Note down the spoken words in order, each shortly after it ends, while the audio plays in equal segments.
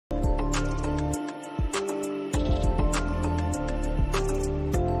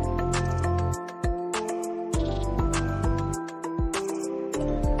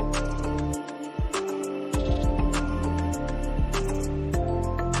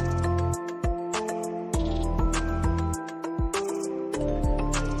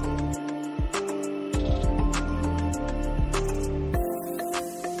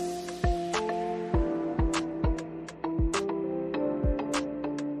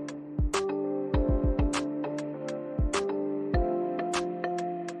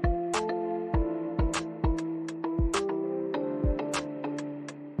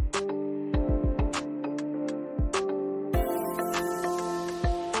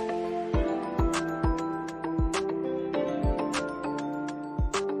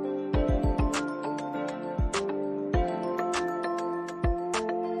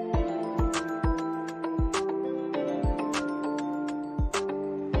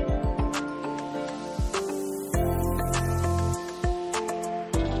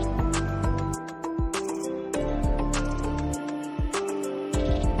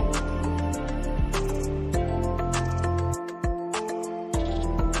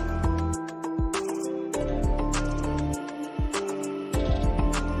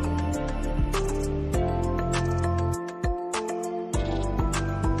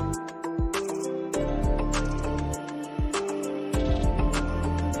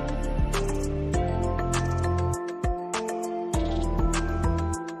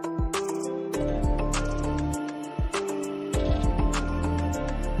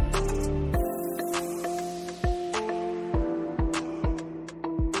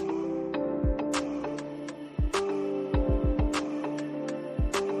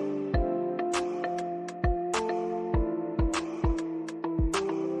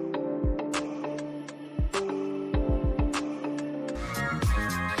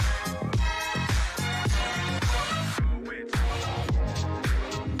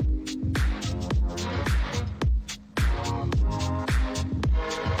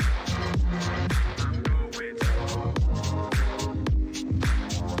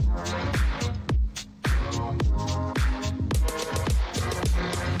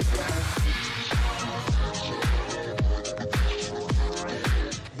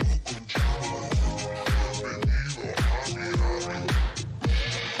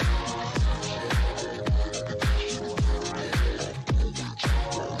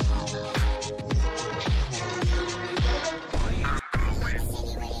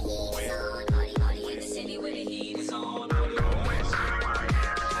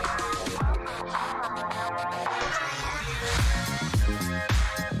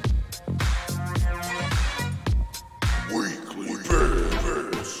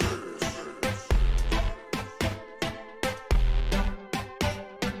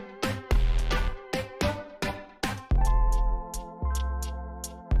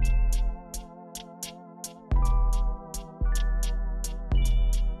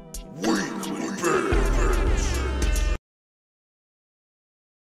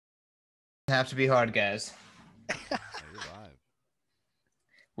Have to be hard, guys. Are you live?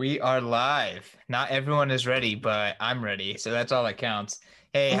 We are live. Not everyone is ready, but I'm ready, so that's all that counts.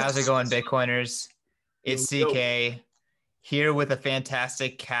 Hey, how's it going, Bitcoiners? It's Yo. CK here with a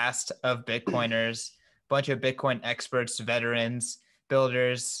fantastic cast of Bitcoiners, bunch of Bitcoin experts, veterans,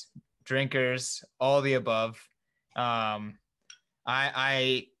 builders, drinkers, all the above. I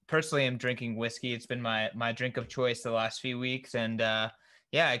personally am drinking whiskey. It's been my drink of choice the last few weeks, and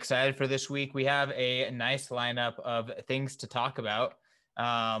yeah, excited for this week. We have a nice lineup of things to talk about.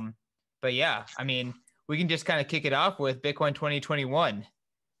 But yeah, I mean, we can just kind of kick it off with Bitcoin 2021.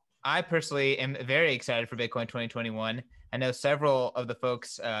 I personally am very excited for Bitcoin 2021. I know several of the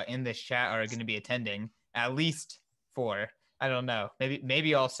folks in this chat are going to be attending, at least 4. I don't know,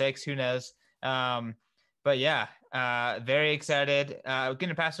 maybe all 6. Who knows? But yeah, very excited. I'm going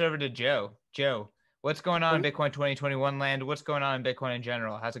to pass it over to Joe. Joe, what's going on in Bitcoin 2021 land? What's going on in Bitcoin in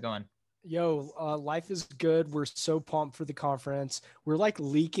general? How's it going? Yo, life is good. We're so pumped for the conference. We're like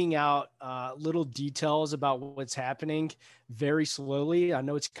leaking out little details about what's happening very slowly. I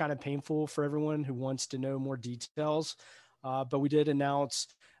know it's kind of painful for everyone who wants to know more details, but we did announce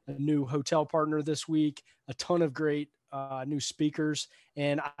a new hotel partner this week, a ton of great new speakers.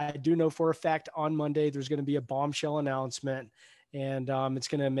 And I do know for a fact on Monday, there's going to be a bombshell announcement. And it's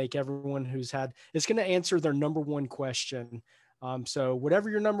going to make everyone it's going to answer their number one question. So whatever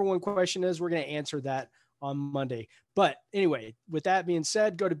your number one question is, we're going to answer that on Monday. But anyway, with that being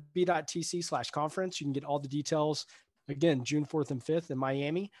said, go to b.tc/conference. You can get all the details. Again, June 4th and 5th in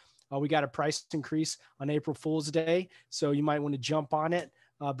Miami. We got a price increase on April Fool's Day, so you might want to jump on it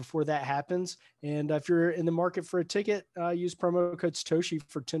before that happens. And if you're in the market for a ticket, use promo code Satoshi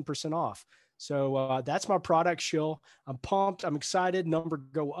for 10% off. So that's my product shill. I'm pumped. I'm excited. Number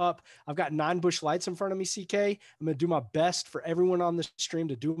go up. I've got 9 bush lights in front of me, CK. I'm going to do my best for everyone on the stream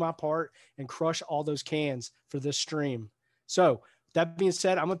to do my part and crush all those cans for this stream. So that being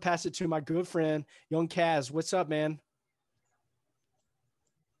said, I'm going to pass it to my good friend, Young Kaz. What's up, man?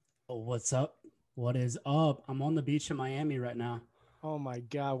 Oh, what's up? What is up? I'm on the beach in Miami right now. Oh my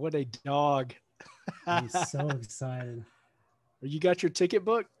God, what a dog. I'm so excited. You got your ticket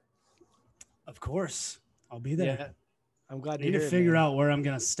booked? Of course. I'll be there. Yeah, I'm glad I need to figure out where I'm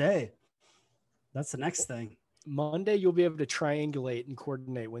going to stay. That's the next thing. Monday, you'll be able to triangulate and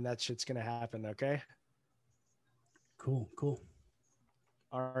coordinate when that shit's going to happen, okay? Cool.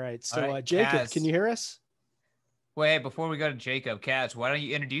 All right. So, All right, Jacob, Kaz. can you hear us? Wait, before we go to Jacob, Kaz, why don't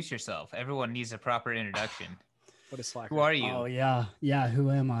you introduce yourself? Everyone needs a proper introduction. What a slacker. Who are you? Oh, yeah. Yeah, who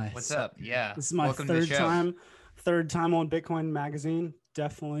am I? What's up? Yeah. This is my Welcome to the show. third time on Bitcoin Magazine.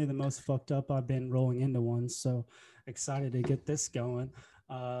 Definitely the most fucked up I've been rolling into one. So excited to get this going.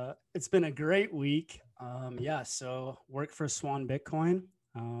 It's been a great week. So work for Swan Bitcoin.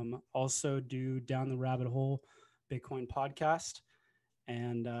 Also do Down the Rabbit Hole Bitcoin podcast.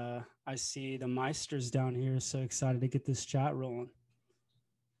 And I see the Meisters down here. So excited to get this chat rolling.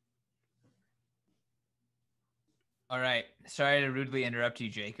 All right. Sorry to rudely interrupt you,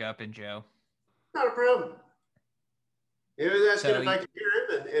 Jacob and Joe. Not a problem. He was asking if I could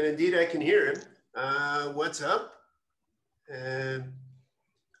hear him, and indeed I can hear him. What's up? And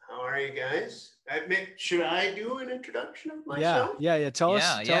how are you guys? Should I do an introduction of myself? Yeah. Tell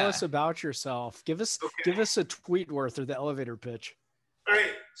us about yourself. Give us a tweet worth or the elevator pitch. All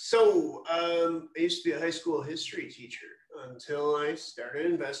right. So I used to be a high school history teacher until I started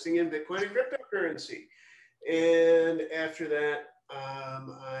investing in Bitcoin and cryptocurrency. And after that,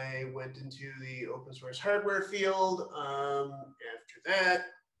 I went into the open source hardware field. After that,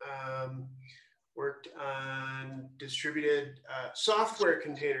 worked on distributed software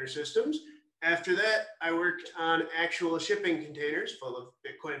container systems. After that, I worked on actual shipping containers full of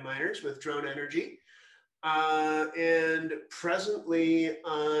Bitcoin miners with drone energy. And presently,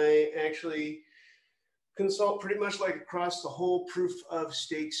 I actually consult pretty much like across the whole proof of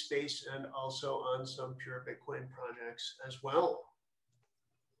stake space and also on some pure Bitcoin projects as well.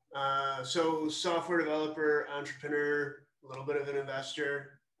 So software developer, entrepreneur, a little bit of an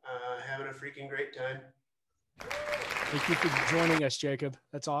investor, having a freaking great time. Thank you for joining us, Jacob.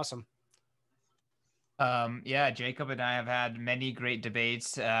 That's awesome. Yeah, Jacob and I have had many great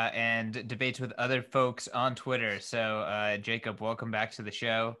debates and debates with other folks on Twitter. So Jacob, welcome back to the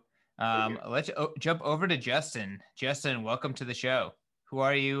show. Let's jump over to Justin. Justin, welcome to the show. Who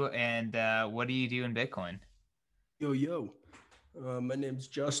are you and what do you do in Bitcoin? Yo. My name's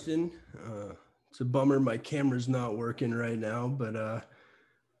Justin. It's a bummer my camera's not working right now, but I'm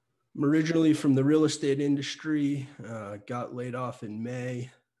originally from the real estate industry, got laid off in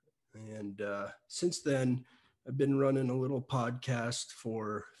May. And since then, I've been running a little podcast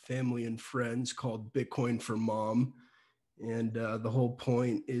for family and friends called Bitcoin for Mom. And the whole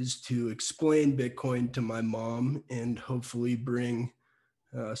point is to explain Bitcoin to my mom and hopefully bring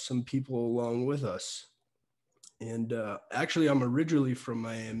some people along with us. And actually, I'm originally from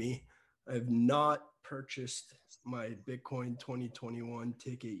Miami. I've not purchased my Bitcoin 2021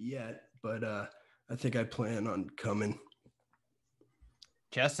 ticket yet, but I think I plan on coming.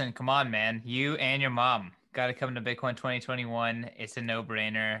 Justin, come on, man. You and your mom got to come to Bitcoin 2021. It's a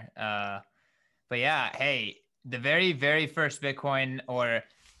no-brainer. But yeah, hey, the very, very first Bitcoin or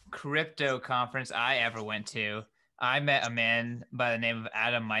crypto conference I ever went to, I met a man by the name of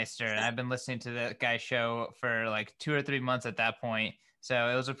Adam Meister, and I've been listening to that guy's show for like 2 or 3 months at that point. So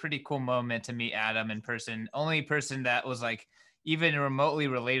it was a pretty cool moment to meet Adam in person. Only person that was like even remotely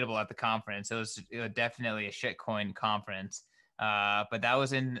relatable at the conference. It was definitely a shitcoin conference. But that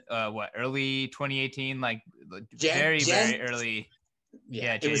was in early 2018, like very early.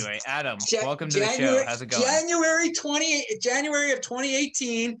 Yeah, January. Adam, welcome to the show. How's it going? January of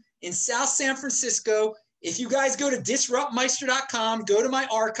 2018 in South San Francisco. If you guys go to disruptmeister.com, go to my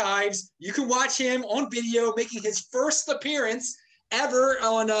archives, you can watch him on video making his first appearance ever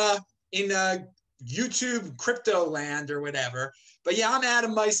on in YouTube crypto land or whatever. But yeah, I'm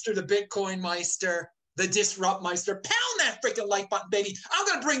Adam Meister, the Bitcoin Meister, the Disrupt Meister. Pound that freaking like button, baby. I'm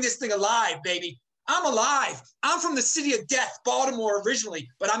gonna bring this thing alive, baby. I'm alive. I'm from the city of death, Baltimore originally,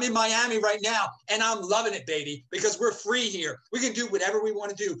 but I'm in Miami right now, and I'm loving it, baby, because we're free here. We can do whatever we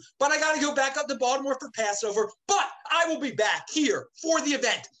want to do. But I got to go back up to Baltimore for Passover, but I will be back here for the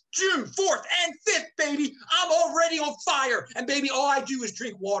event. June 4th and 5th, baby. I'm already on fire. And, baby, all I do is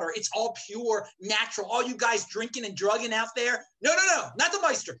drink water. It's all pure, natural. All you guys drinking and drugging out there, no, not the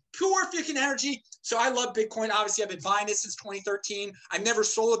Meister. Pure freaking energy. So I love Bitcoin. Obviously, I've been buying it since 2013. I've never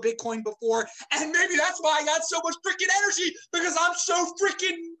sold a Bitcoin before. And maybe that's why I got so much freaking energy, because I'm so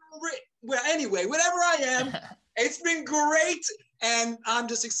freaking rich. Well, anyway, whatever I am, it's been great. And I'm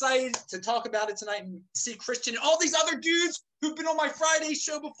just excited to talk about it tonight and see Christian and all these other dudes who've been on my Friday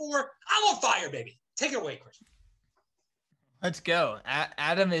show before. I'm on fire, baby. Take it away, Christian. Let's go.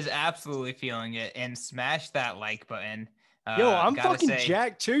 Adam is absolutely feeling it, and smash that like button. Yo, I'm fucking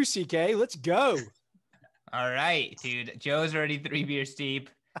jacked too, CK. Let's go. All right, dude. Joe's already 3 beers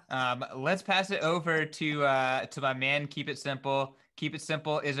deep. Let's pass it over to my man. Keep it simple. Keep it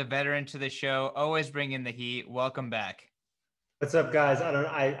simple is a veteran to the show. Always bring in the heat. Welcome back. What's up, guys?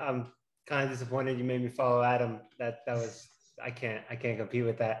 I'm kind of disappointed you made me follow Adam. That was I can't compete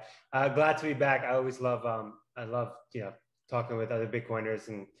with that. Glad to be back. I always love talking with other Bitcoiners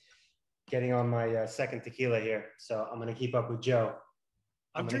and getting on my second tequila here. So I'm gonna keep up with Joe.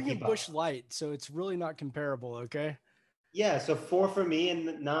 I'm drinking Busch Light, so it's really not comparable. Okay. Yeah. So 4 for me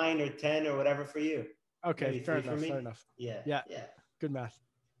and 9 or 10 or whatever for you. Okay. Fair enough. Yeah. Good math.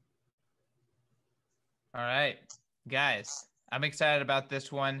 All right, guys. I'm excited about this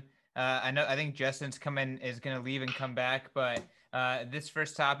one. I think Justin's is going to leave and come back, but this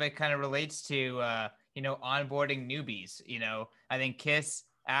first topic kind of relates to, onboarding newbies. I think Kiss,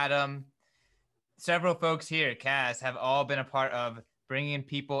 Adam, several folks here, Cass, have all been a part of bringing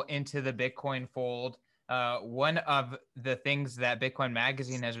people into the Bitcoin fold. One of the things that Bitcoin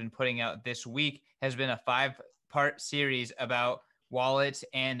Magazine has been putting out this week has been a 5-part series about wallets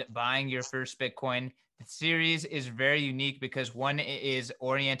and buying your first Bitcoin. The series is very unique because 1, it is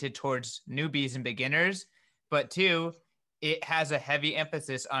oriented towards newbies and beginners, but 2, it has a heavy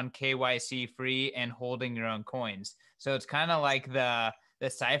emphasis on KYC free and holding your own coins. So it's kind of like the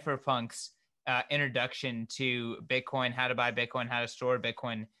cypherpunks introduction to Bitcoin, how to buy Bitcoin, how to store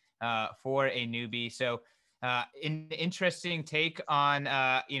Bitcoin for a newbie. So an interesting take on,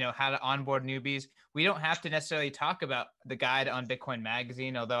 how to onboard newbies. We don't have to necessarily talk about the guide on Bitcoin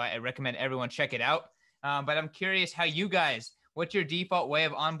Magazine, although I recommend everyone check it out. But I'm curious how you guys, what's your default way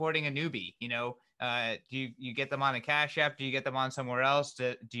of onboarding a newbie? Do you get them on a Cash App? Do you get them on somewhere else?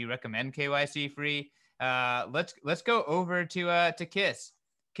 Do you recommend KYC free? Let's go over to Kiss.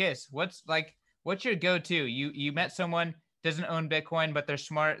 Kiss, what's your go-to? You met someone, doesn't own Bitcoin, but they're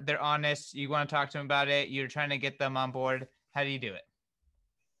smart, they're honest. You want to talk to them about it. You're trying to get them on board. How do you do it?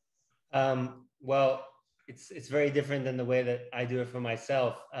 Well, it's very different than the way that I do it for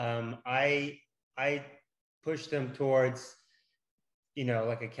myself. I push them towards,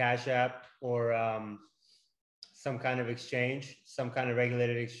 like a Cash App or some kind of exchange, some kind of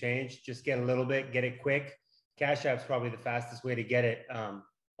regulated exchange. Just get a little bit, get it quick. Cash App's probably the fastest way to get it,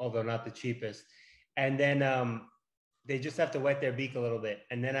 although not the cheapest. And then they just have to wet their beak a little bit.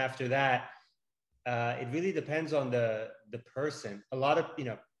 And then after that, it really depends on the person. A lot of,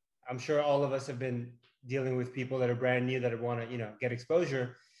 I'm sure all of us have been dealing with people that are brand new that want to, get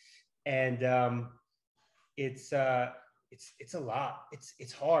exposure. And it's a lot.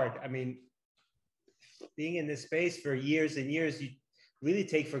 It's hard. I mean, being in this space for years and years, you really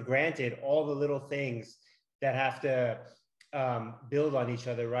take for granted all the little things that have to build on each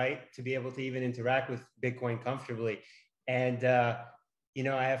other, right? To be able to even interact with Bitcoin comfortably. And,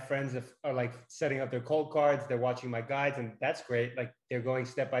 I have friends that are like setting up their cold cards. They're watching my guides, and that's great. Like they're going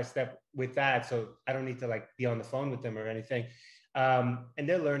step by step with that. So I don't need to like be on the phone with them or anything. And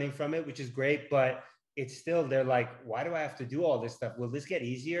they're learning from it, which is great, but it's still, they're like, why do I have to do all this stuff? Will this get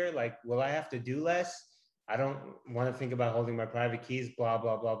easier? Like, will I have to do less? I don't want to think about holding my private keys, blah,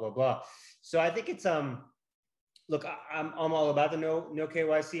 blah, blah, blah, blah. So I think it's, look, I'm all about the no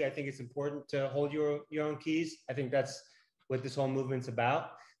KYC. I think it's important to hold your own keys. I think that's what this whole movement's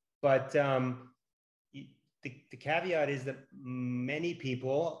about. But the caveat is that many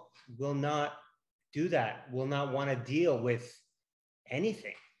people will not do that, will not want to deal with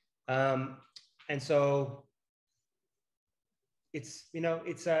anything. And so it's,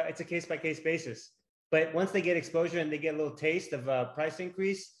 it's a case-by-case basis. But once they get exposure and they get a little taste of a price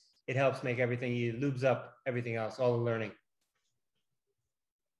increase, it helps make everything, it lubes up everything else, all the learning.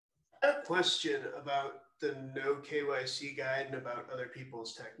 I have a question about the no KYC guide and about other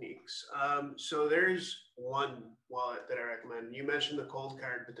people's techniques. So there's one wallet that I recommend. You mentioned the cold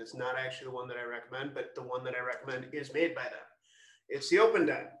card, but that's not actually the one that I recommend, but the one that I recommend is made by them. It's the Open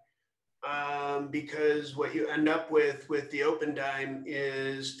Dime. Because what you end up with the Open Dime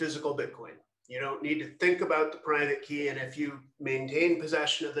is physical Bitcoin. You don't need to think about the private key. And if you maintain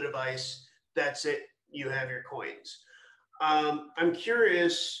possession of the device, that's it. You have your coins. I'm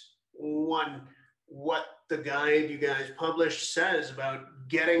curious, one, what the guide you guys published says about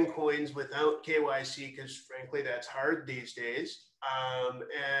getting coins without KYC, because frankly, that's hard these days.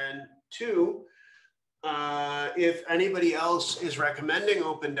 And two, if anybody else is recommending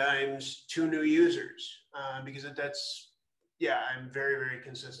Open Dimes to new users, because that's, yeah, I'm very, very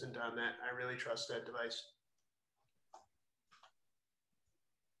consistent on that. I really trust that device.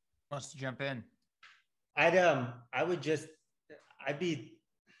 Wants to jump in? I'd be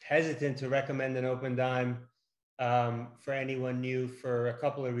hesitant to recommend an Open Dime for anyone new for a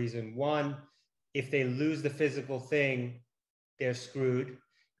couple of reasons. One, if they lose the physical thing, they're screwed.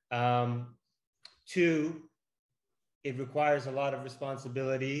 Two, it requires a lot of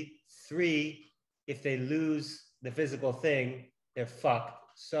responsibility. Three, if they lose the physical thing, they're fucked.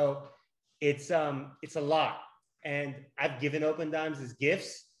 So it's a lot. And I've given Open Dimes as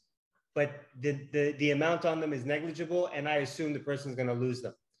gifts, but the amount on them is negligible, and I assume the person's going to lose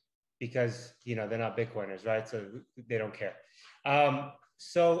them because they're not Bitcoiners, right? So they don't care.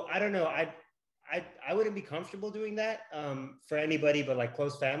 So I don't know. I wouldn't be comfortable doing that for anybody but like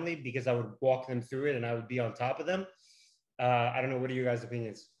close family, because I would walk them through it and I would be on top of them. I don't know. What are your guys'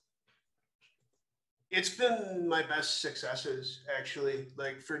 opinions? It's been my best successes, actually,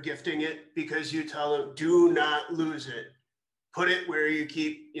 like for gifting it, because you tell them, do not lose it. Put it where you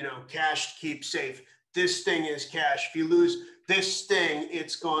keep, cash to keep safe. This thing is cash. If you lose this thing,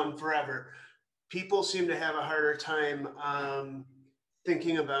 it's gone forever. People seem to have a harder time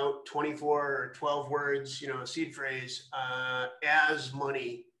thinking about 24 or 12 words, a seed phrase, as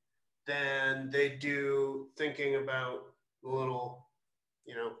money than they do thinking about the little,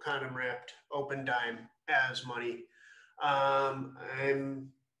 condom wrapped Open Dime as money. I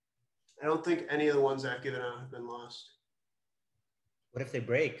don't think any of the ones I've given out have been lost. What if they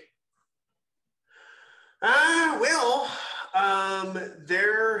break?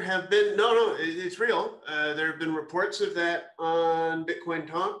 There have been, no, it's real. There have been reports of that on Bitcoin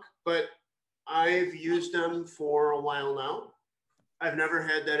Talk, but I've used them for a while now. I've never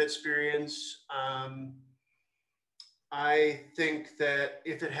had that experience. I think that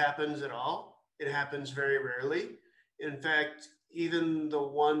if it happens at all, it happens very rarely. In fact, even the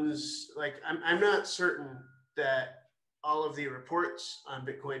ones, like, I'm not certain that all of the reports on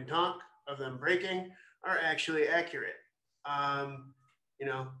Bitcoin Talk of them breaking are actually accurate.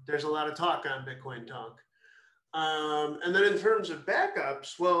 There's a lot of talk on Bitcoin Talk. And then in terms of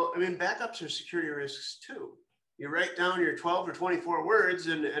backups, well, backups are security risks too. You write down your 12 or 24 words,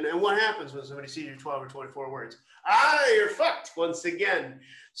 and what happens when somebody sees your 12 or 24 words? You're fucked once again.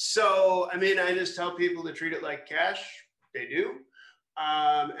 So, I just tell people to treat it like cash. They do.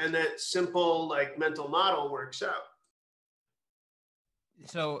 And that simple, like, mental model works out.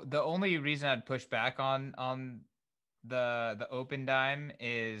 So the only reason I'd push back on the Open Dime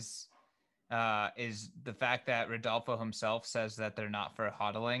is the fact that Rodolfo himself says that they're not for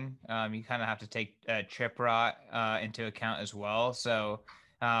hodling. You kind of have to take chip rot into account as well. So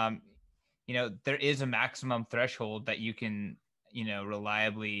there is a maximum threshold that you can,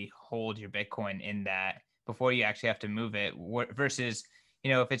 reliably hold your Bitcoin in that before you actually have to move it versus,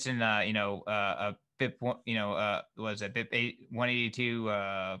 if it's in, a BIP, what is it, BIP 182,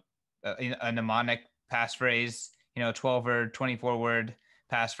 a mnemonic passphrase, 12 or 24 word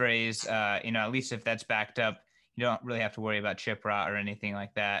passphrase, at least if that's backed up, you don't really have to worry about chip rot or anything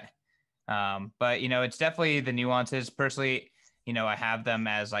like that. But, it's definitely the nuances. Personally, I have them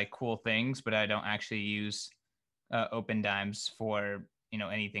as like cool things, but I don't actually use open dimes for,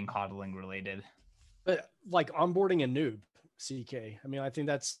 anything hodling related. But like onboarding a noob, CK, I mean, I think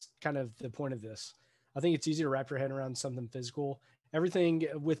that's kind of the point of this. I think it's easy to wrap your head around something physical. Everything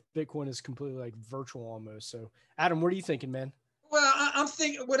with Bitcoin is completely like virtual almost. So Adam, what are you thinking, man? Well, I'm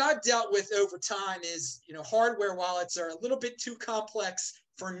thinking what I've dealt with over time is, hardware wallets are a little bit too complex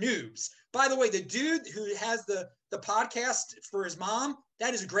for noobs. By the way, the dude who has the podcast for his mom,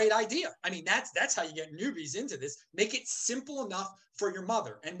 that is a great idea. I mean, that's how you get newbies into this. Make it simple enough for your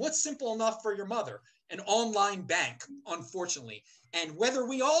mother. And what's simple enough for your mother? An online bank, unfortunately. And whether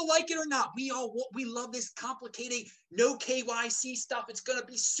we all like it or not, we love this complicated no KYC stuff. It's going to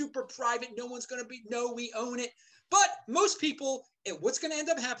be super private. No one's going to we own it. But most people, what's going to end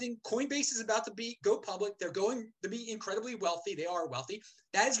up happening, Coinbase is about to go public. They're going to be incredibly wealthy. They are wealthy.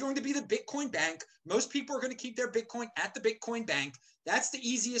 That is going to be the Bitcoin bank. Most people are going to keep their Bitcoin at the Bitcoin bank. That's the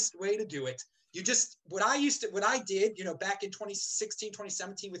easiest way to do it. What I did, back in 2016,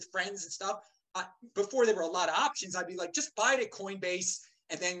 2017 with friends and stuff, before there were a lot of options, I'd be like, just buy it at Coinbase.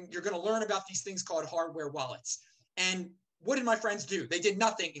 And then you're going to learn about these things called hardware wallets. And what did my friends do? They did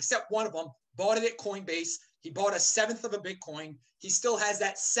nothing except one of them bought it at Coinbase. He bought 1/7 of a Bitcoin. He still has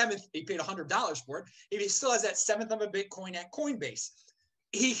that 1/7. He paid $100 for it. He still has that 1/7 of a Bitcoin at Coinbase.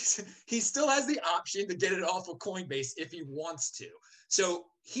 He still has the option to get it off of Coinbase if he wants to. So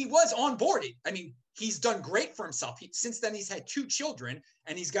he was onboarded. I mean, he's done great for himself. Since then, he's had 2 children,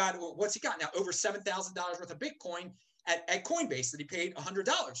 and he's got, what's he got now? Over $7,000 worth of Bitcoin at Coinbase that he paid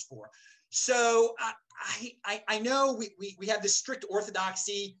 $100 for. So I know we have this strict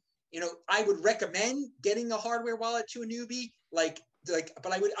orthodoxy. I would recommend getting a hardware wallet to a newbie,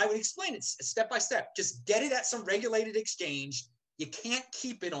 but I would explain it step by step. Just get it at some regulated exchange. You can't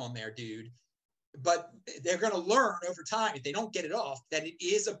keep it on there, dude. But they're going to learn over time, if they don't get it off, that it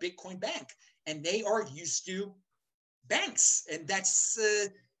is a Bitcoin bank, and they are used to banks. And that's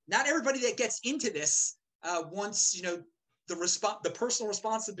not everybody that gets into this wants, the personal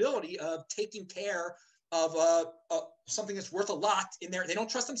responsibility of taking care of something that's worth a lot in there. They don't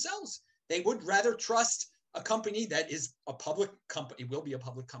trust themselves. They would rather trust a company that is a public company, will be a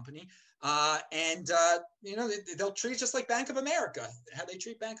public company. They'll treat it just like Bank of America. How they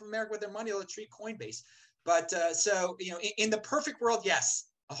treat Bank of America with their money, they'll treat Coinbase. But in the perfect world, yes,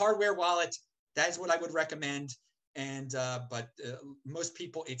 a hardware wallet, that is what I would recommend. But most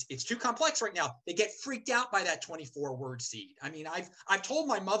people, it's too complex right now. They get freaked out by that 24-word seed. I mean, I've told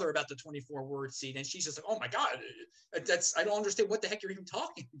my mother about the 24-word seed, and she's just like, "Oh my God, I don't understand what the heck you're even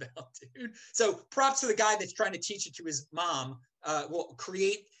talking about, dude." So props to the guy that's trying to teach it to his mom. Will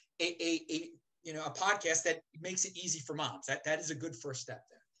create a podcast that makes it easy for moms. That is a good first step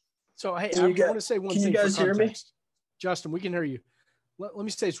there. So hey, I want to say one thing. Can you guys hear me? Justin, we can hear you. Let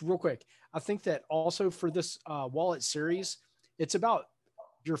me say this real quick. I think that also for this wallet series, it's about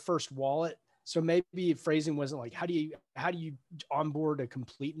your first wallet. So maybe phrasing wasn't like, how do you onboard a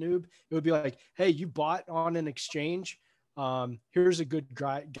complete noob? It would be like, hey, you bought on an exchange. Here's a good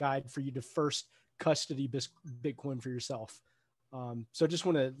guide for you to first custody Bitcoin for yourself. So just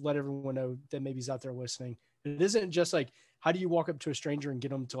want to let everyone know that maybe he's out there listening. It isn't just like, how do you walk up to a stranger and get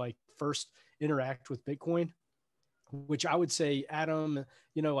them to like first interact with Bitcoin? Which I would say, Adam,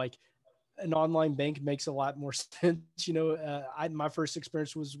 like an online bank makes a lot more sense. My first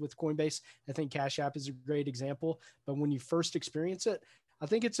experience was with Coinbase. I think Cash App is a great example. But when you first experience it, I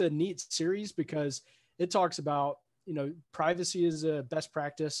think it's a neat series because it talks about, privacy is a best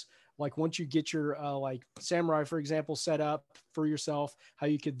practice. Like once you get your like Samurai, for example, set up for yourself, how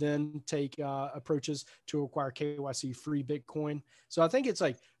you could then take approaches to acquire KYC free Bitcoin. So I think it's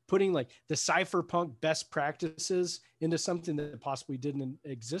like putting like the cypherpunk best practices into something that possibly didn't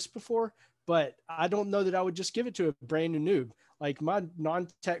exist before. But I don't know that I would just give it to a brand new noob. Like my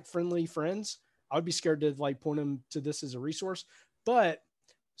non-tech friendly friends, I would be scared to like point them to this as a resource. But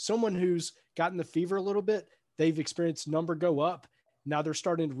someone who's gotten the fever a little bit, they've experienced number go up. Now they're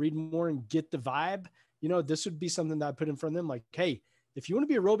starting to read more and get the vibe. This would be something that I put in front of them. Like, hey, if you want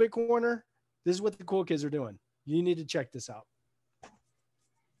to be a real Bitcoiner, this is what the cool kids are doing. You need to check this out.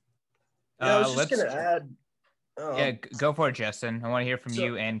 Yeah, I was just going to add. Go for it, Justin. I want to hear from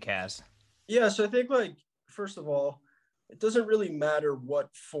you and Kaz. Yeah, so I think like first of all, it doesn't really matter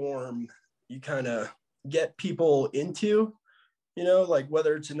what form you kind of get people into, like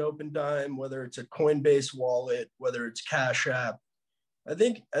whether it's an open dime, whether it's a Coinbase wallet, whether it's Cash App. I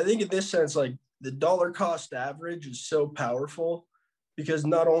think in this sense, like the dollar cost average is so powerful because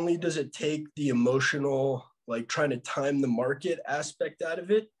not only does it take the emotional, like trying to time the market aspect out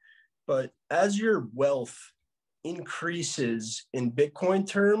of it, but as your wealth increases in Bitcoin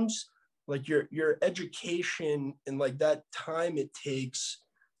terms, like your education and like that time it takes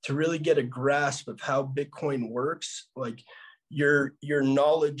to really get a grasp of how Bitcoin works, like your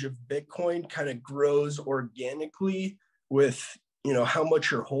knowledge of Bitcoin kind of grows organically with how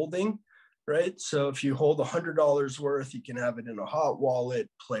much you're holding, right? So if you hold $100 worth, you can have it in a hot wallet,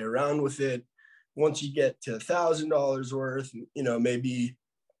 play around with it. Once you get to $1,000 worth, maybe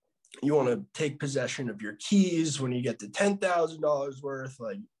you want to take possession of your keys. When you get to $10,000 worth,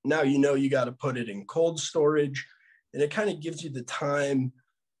 like now you got to put it in cold storage, and it kind of gives you the time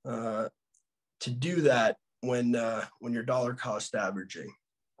to do that when you're dollar cost averaging.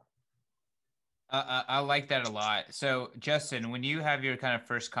 I like that a lot. So, Justin, when you have your kind of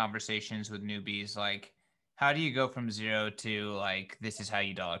first conversations with newbies, like, how do you go from zero to like this is how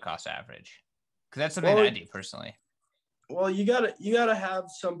you dollar cost average? Because that's something that I do personally. Well, you gotta have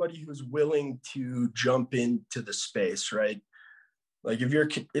somebody who's willing to jump into the space, right? Like if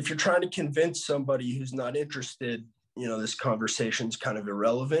you're trying to convince somebody who's not interested, this conversation's kind of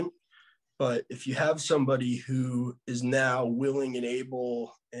irrelevant. But if you have somebody who is now willing and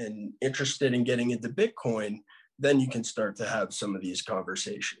able and interested in getting into Bitcoin, then you can start to have some of these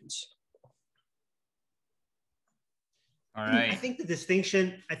conversations. All right. I think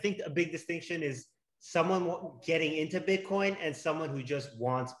a big distinction is someone getting into Bitcoin and someone who just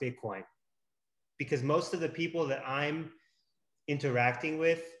wants Bitcoin. Because most of the people that I'm interacting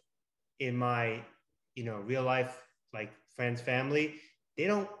with in my, real life, like friends, family, they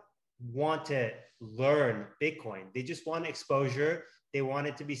don't want to learn Bitcoin. They just want exposure. They want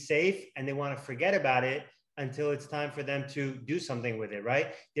it to be safe and they want to forget about it until it's time for them to do something with it,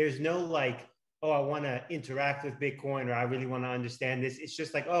 right? There's no like, oh, I want to interact with Bitcoin or I really want to understand this. It's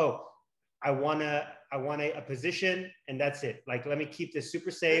just like, oh, I want a position and that's it. Like, let me keep this super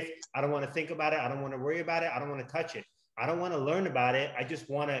safe. I don't want to think about it. I don't want to worry about it. I don't want to touch it. I don't want to learn about it. I just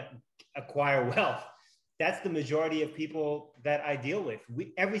want to acquire wealth. That's the majority of people that I deal with.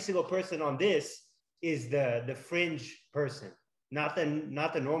 Every single person on this is the fringe person, not the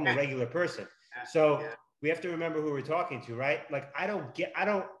normal regular person. So we have to remember who we're talking to, right? Like I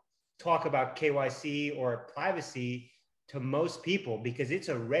don't talk about KYC or privacy to most people because it's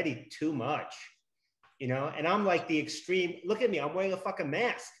already too much, and I'm like the extreme. Look at me, I'm wearing a fucking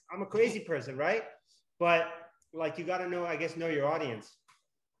mask. I'm a crazy person, right? But like you got to know your audience.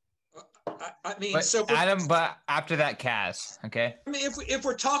 I mean, but so Adam, but after that, Kaz, okay? I mean, if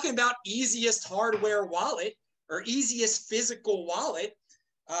we're talking about easiest hardware wallet or easiest physical wallet,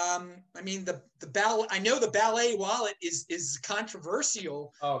 I mean the ballet. I know the ballet wallet is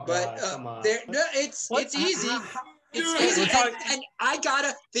controversial, but it's easy. It's easy, and I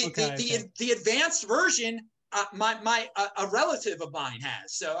got the advanced version. A relative of mine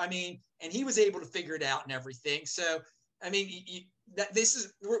has. So I mean, and he was able to figure it out and everything. So I mean,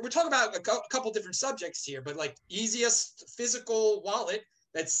 we're talking about a couple different subjects here, but like easiest physical wallet.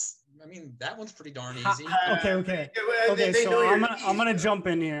 That one's pretty darn easy. Okay. So I'm gonna jump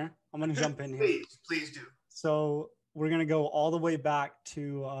in here. Please do. So we're gonna go all the way back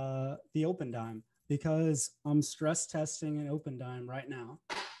to the open dime because I'm stress testing an open dime right now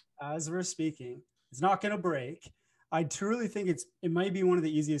as we're speaking. It's not gonna break. I truly think it might be one of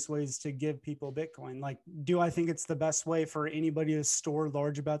the easiest ways to give people Bitcoin. Like, do I think it's the best way for anybody to store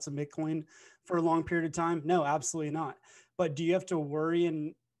large amounts of Bitcoin for a long period of time? No, absolutely not. But do you have to worry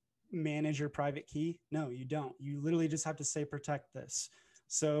and manage your private key? No, you don't. You literally just have to say, protect this.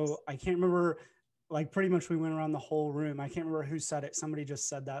 So I can't remember, like pretty much we went around the whole room. I can't remember who said it. Somebody just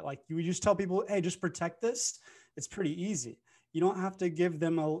said that. Like you just tell people, hey, just protect this. It's pretty easy. You don't have to give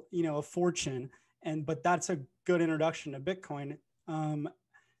them a fortune. But that's a good introduction to Bitcoin.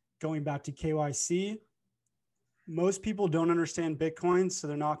 Going back to KYC, most people don't understand Bitcoin, so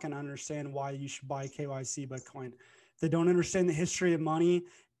they're not going to understand why you should buy KYC Bitcoin. They don't understand the history of money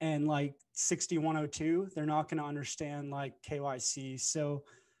and like 6102, they're not going to understand like KYC. So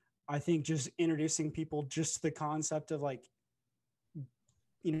I think just introducing people just to the concept of like,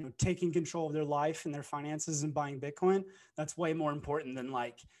 taking control of their life and their finances and buying Bitcoin, that's way more important than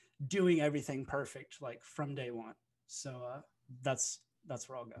like doing everything perfect, like from day one. So that's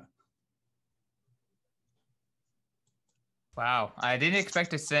where I'll go. Wow, I didn't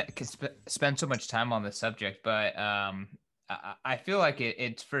expect to spend so much time on this subject, but I feel like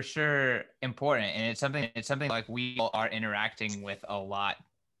it's for sure important, and it's something like we all are interacting with a lot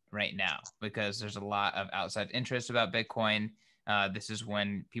right now because there's a lot of outside interest about Bitcoin. This is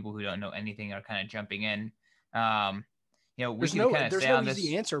when people who don't know anything are kind of jumping in. Um, we There's could no kind of there's stay no on easy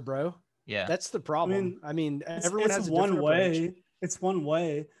this. answer, bro. Yeah. That's the problem. I mean, everyone it's has a one different approach. way. It's one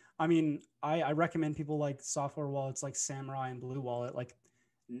way. I mean, I recommend people like software wallets like Samurai and Blue Wallet like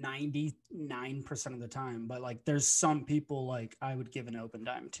 99% of the time. But like there's some people like I would give an open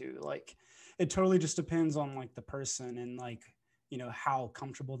dime to. Like it totally just depends on like the person and like how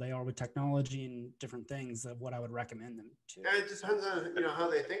comfortable they are with technology and different things of what I would recommend them to. And it depends on how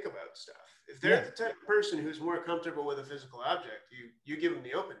they think about stuff. If they're the type of person who's more comfortable with a physical object, you give them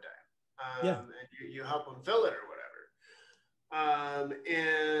the open dime, and you help them fill it or whatever.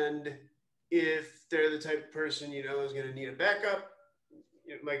 And if they're the type of person is going to need a backup,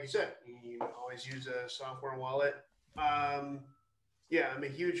 like you said, you always use a software wallet. Yeah, I'm a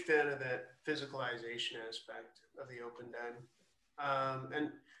huge fan of that physicalization aspect of the open dime.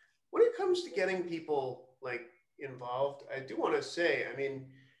 And when it comes to getting people like involved, I do want to say, I mean,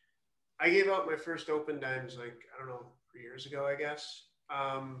 I gave out my first open dimes like, I don't know, 3 years ago, I guess.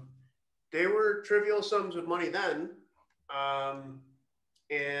 They were trivial sums of money then.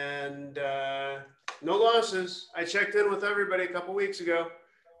 And no losses. I checked in with everybody a couple weeks ago.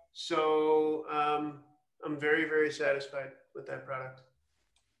 So I'm very, very satisfied with that product.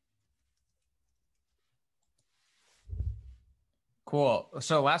 Cool.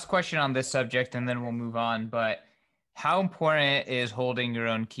 So last question on this subject, and then we'll move on. But how important is holding your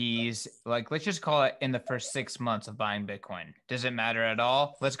own keys? Like, let's just call it in the first 6 months of buying Bitcoin. Does it matter at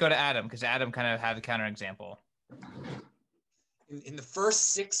all? Let's go to Adam because Adam kind of had the counterexample. In the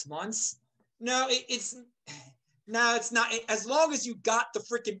first 6 months, no, it's not. As long as you got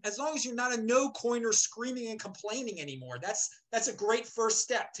as long as you're not a no coiner screaming and complaining anymore, that's a great first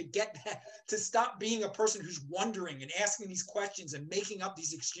step to get to stop being a person who's wondering and asking these questions and making up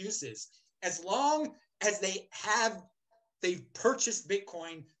these excuses. As long as they've purchased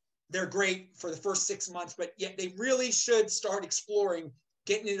Bitcoin, they're great for the first 6 months, but yet they really should start exploring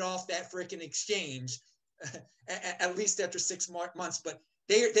getting it off that freaking exchange at least after 6 months. But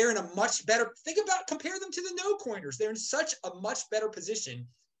they're in a much better, compare them to the no coiners. They're in such a much better position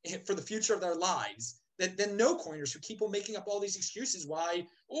for the future of their lives than no coiners who keep on making up all these excuses. Why?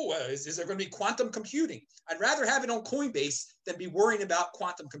 Is there going to be quantum computing? I'd rather have it on Coinbase than be worrying about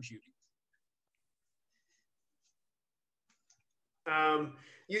quantum computing.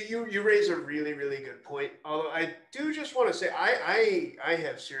 You raise a really, really good point. Although I do just want to say I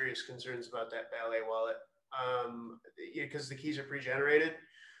have serious concerns about that Ballet wallet. Because the keys are pre-generated.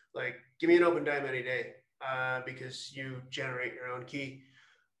 Like, give me an open dime any day, because you generate your own key.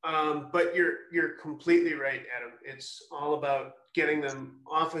 But you're completely right, Adam. It's all about getting them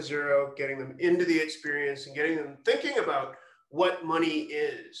off of zero, getting them into the experience, and getting them thinking about what money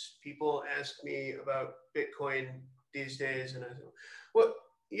is. People ask me about Bitcoin these days, and I say, "Well,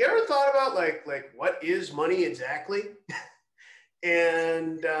 you ever thought about like what is money exactly?"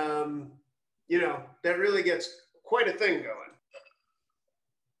 And that really gets quite a thing going.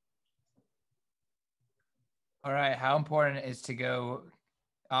 All right. How important it is to go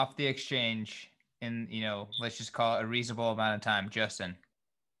off the exchange in, let's just call it a reasonable amount of time, Justin?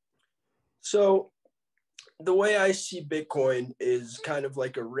 So the way I see Bitcoin is kind of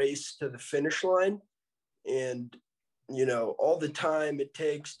like a race to the finish line. And, all the time it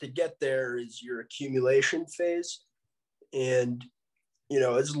takes to get there is your accumulation phase. And,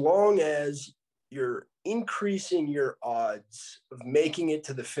 as long as you're increasing your odds of making it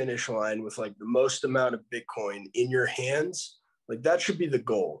to the finish line with like the most amount of Bitcoin in your hands, like that should be the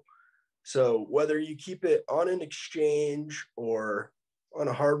goal. So whether you keep it on an exchange or on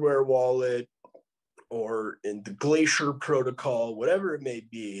a hardware wallet or in the Glacier protocol, whatever it may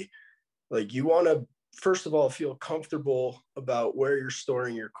be, like you want to, first of all, feel comfortable about where you're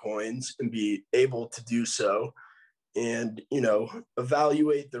storing your coins and be able to do so. And,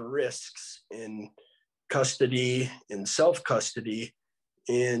 evaluate the risks in custody and self-custody,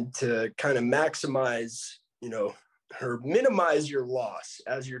 and to kind of maximize, or minimize your loss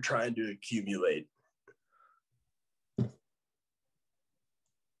as you're trying to accumulate.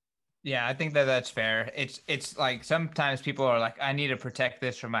 Yeah, I think that's fair. It's like sometimes people are like, I need to protect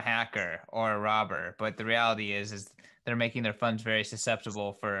this from a hacker or a robber, but the reality is they're making their funds very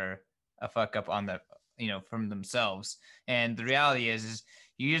susceptible for a fuck up on the from themselves. And the reality is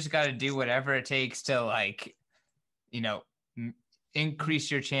you just got to do whatever it takes to increase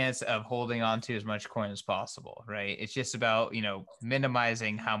your chance of holding on to as much coin as possible, right? It's just about,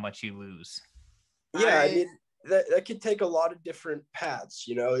 minimizing how much you lose. Yeah, I mean, that could take a lot of different paths.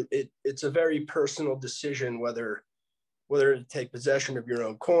 It's a very personal decision whether to take possession of your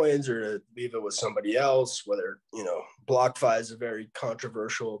own coins or to leave it with somebody else, whether, BlockFi is a very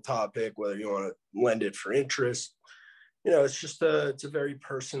controversial topic, whether you want to lend it for interest. It's a very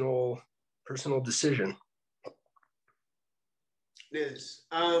personal decision. It is.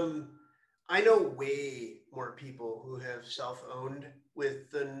 I know way more people who have self-owned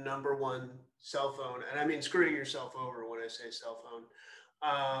with the number one cell phone, and I mean screwing yourself over when I say cell phone.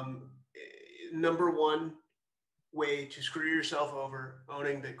 Number one way to screw yourself over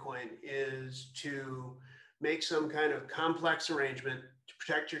owning Bitcoin is to make some kind of complex arrangement to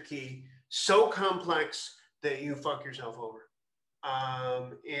protect your key, so complex that you fuck yourself over.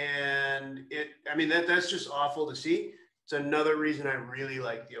 And that's just awful to see. It's another reason I really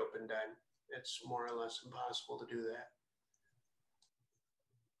like the open dime. It's more or less impossible to do that.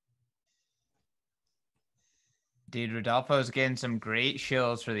 Dude, Rodolfo's getting some great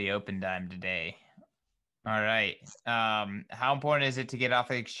shills for the open dime today. All right. How important is it to get off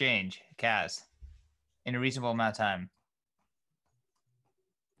the exchange, Kaz, in a reasonable amount of time?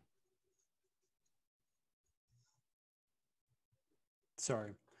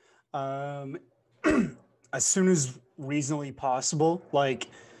 Sorry. As soon as reasonably possible. Like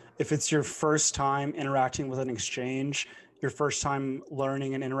if it's your first time interacting with an exchange, your first time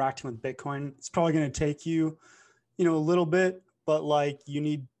learning and interacting with Bitcoin, it's probably going to take you, a little bit, but like you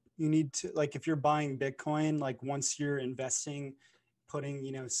need to, like, if you're buying Bitcoin, like once you're investing,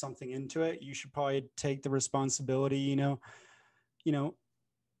 putting, something into it, you should probably take the responsibility, in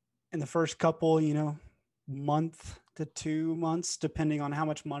the first couple, month to 2 months, depending on how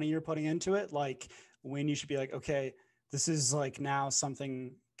much money you're putting into it. Like when you should be like, okay, this is like now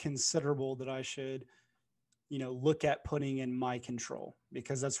something considerable that I should, look at putting in my control,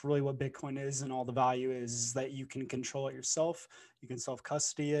 because that's really what Bitcoin is. And all the value is that you can control it yourself. You can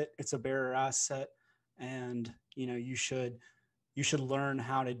self-custody it. It's a bearer asset. And, you should learn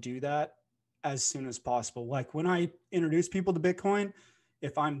how to do that as soon as possible. Like when I introduce people to Bitcoin,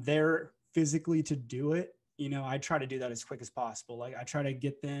 if I'm there physically to do it, I try to do that as quick as possible. Like I try to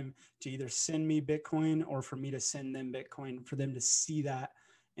get them to either send me Bitcoin or for me to send them Bitcoin, for them to see that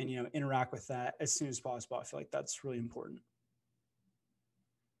and, interact with that as soon as possible. I feel like that's really important.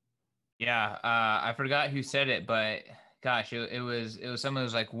 Yeah. I forgot who said it, but gosh, it was someone who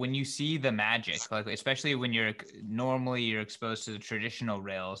was like, when you see the magic, like, especially when you're exposed to the traditional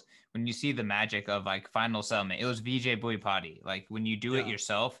rails, when you see the magic of like final settlement, it was VJ Buipati. Like when you do it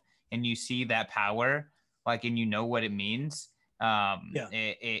yourself and you see that power, like, and you know what it means,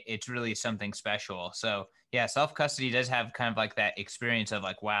 it's really something special. So yeah, self-custody does have kind of like that experience of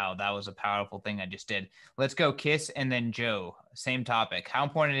like, wow, that was a powerful thing I just did. Let's go Kiss and then Joe, same topic. How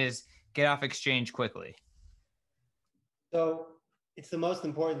important it is get off exchange quickly? So it's the most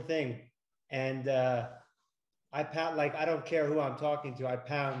important thing. And I don't care who I'm talking to. I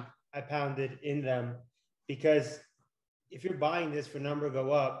pound it in them, because if you're buying this for number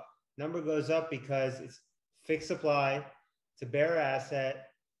goes up because it's fixed supply, it's a bearer asset,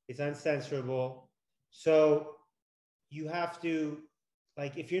 it's uncensorable. So you have to,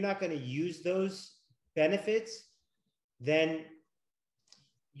 like, if you're not going to use those benefits, then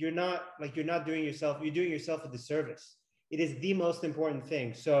you're doing yourself a disservice. It is the most important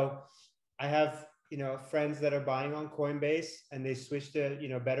thing. So I have, friends that are buying on Coinbase and they switch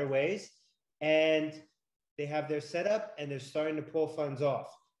to, better ways, and they have their setup and they're starting to pull funds off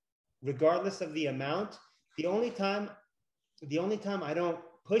regardless of the amount. The only time I don't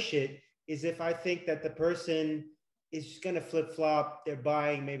push it is if I think that the person is just going to flip flop. They're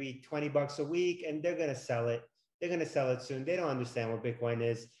buying maybe $20 a week and they're going to sell it. They're going to sell it soon. They don't understand what Bitcoin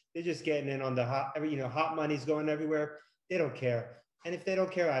is. They're just getting in on the hot money's going everywhere. They don't care. And if they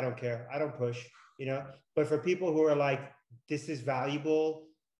don't care, I don't care. I don't push, but for people who are like, this is valuable,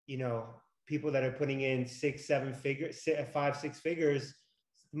 people that are putting in 6-7 figures, 5-6 figures,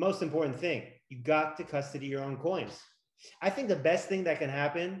 the most important thing, you got to custody your own coins. I think the best thing that can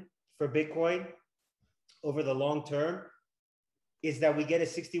happen for Bitcoin over the long term is that we get a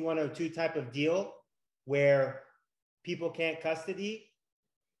 6102 type of deal where people can't custody,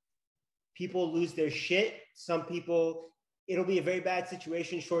 people lose their shit. Some people, it'll be a very bad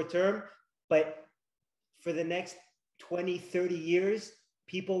situation short term, but for the next 20, 30 years,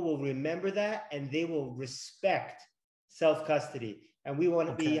 people will remember that and they will respect self-custody. And we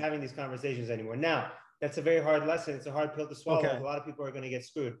won't be having these conversations anymore. Now, that's a very hard lesson. It's a hard pill to swallow. A lot of people are going to get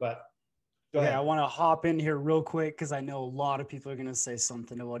screwed, but Okay, I want to hop in here real quick because I know a lot of people are going to say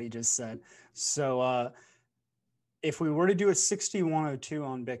something to what he just said. So if we were to do a 6102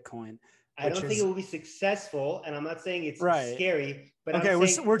 on Bitcoin, I don't think it will be successful, and I'm not saying it's scary, but okay, I'm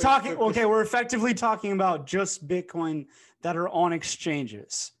saying we're talking. Okay, we're effectively talking about just Bitcoin that are on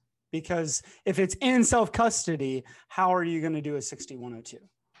exchanges, because if it's in self custody, how are you going to do a 6102?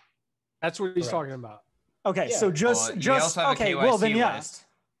 That's what he's talking about. Okay, Yeah. so just okay. Well, then list.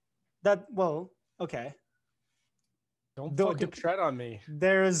 Okay. Don't fucking tread on me.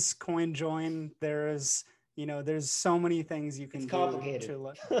 There's CoinJoin. There's so many things you can do. Complicated.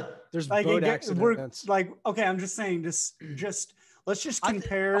 There's like boat accidents. Okay, I'm just saying, just let's just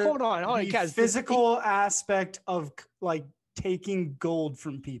compare. Hold on, the guys. physical aspect of like taking gold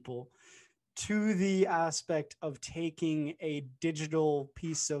from people to the aspect of taking a digital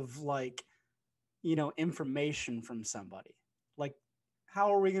piece of information from somebody. Like,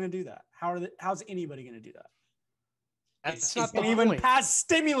 how are we going to do that? How's anybody going to do that? That's not the even point. pass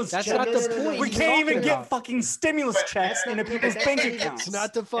stimulus That's checks. not the point. We can't even get fucking stimulus checks into people's bank accounts. It's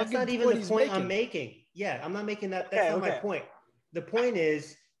not the fucking. That's not even the point I'm making. Yeah, I'm not making that. That's not my point. The point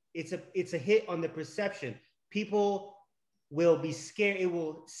is, it's a hit on the perception. People will be scared. It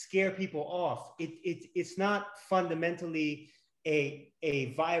will scare people off. It's not fundamentally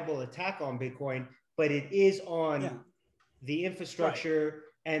a viable attack on Bitcoin, but it is on the infrastructure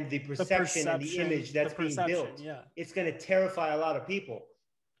and the perception and the image that's being built. Yeah. It's going to terrify a lot of people.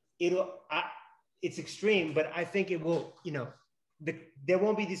 It's extreme, but I think it will, there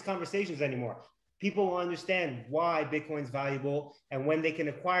won't be these conversations anymore. People will understand why Bitcoin's valuable, and when they can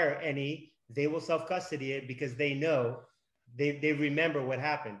acquire any, they will self-custody it because they know, they remember what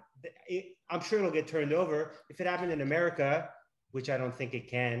happened. I'm sure it'll get turned over. If it happened in America, which I don't think it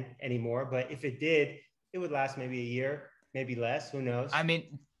can anymore, but if it did, it would last maybe a year. Maybe less, who knows? I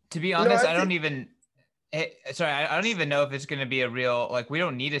mean, to be honest, I don't even know if it's going to be a real, we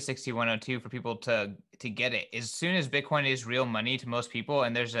don't need a 6102 for people to get it. As soon as Bitcoin is real money to most people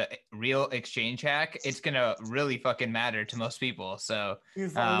and there's a real exchange hack, it's going to really fucking matter to most people. So I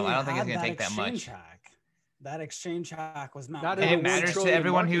don't think it's going to take that much. That exchange hack was not. And it matters to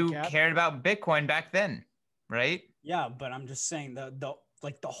everyone who cared about Bitcoin back then, right? Yeah, but I'm just saying the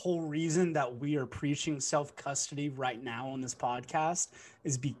whole reason that we are preaching self-custody right now on this podcast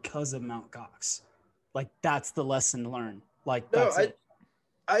is because of Mt. Gox. That's the lesson learned. That's it.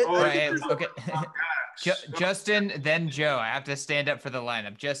 Okay. Justin, then Joe. I have to stand up for the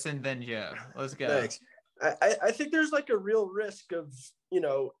lineup. Justin, then Joe. Let's go. Thanks. I think there's a real risk of,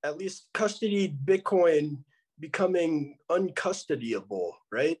 at least custodied Bitcoin becoming uncustodiable,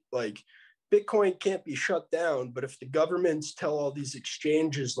 right? Bitcoin can't be shut down, but if the governments tell all these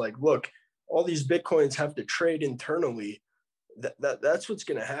exchanges, look, all these Bitcoins have to trade internally, that's what's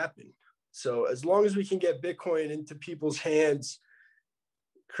going to happen. So as long as we can get Bitcoin into people's hands,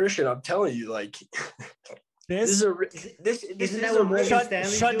 Christian, I'm telling you, this is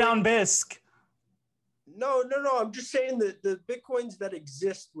shut down BISC. No. I'm just saying that the Bitcoins that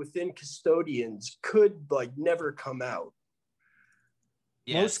exist within custodians could never come out.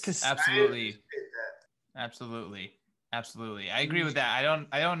 Yes, absolutely. I agree with that.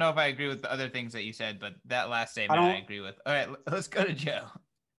 I don't know if I agree with the other things that you said, but that last statement I agree with. All right, let's go to Joe.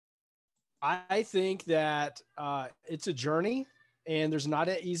 I think that it's a journey and there's not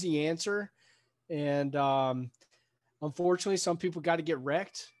an easy answer. And unfortunately, some people got to get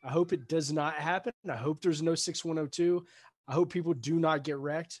wrecked. I hope it does not happen. I hope there's no 6102. I hope people do not get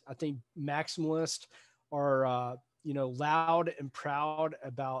wrecked. I think maximalists are loud and proud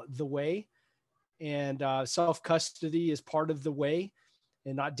about the way, and self-custody is part of the way,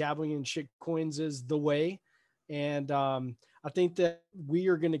 and not dabbling in shit coins is the way. And I think that we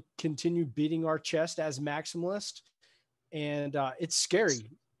are going to continue beating our chest as maximalists, and it's scary.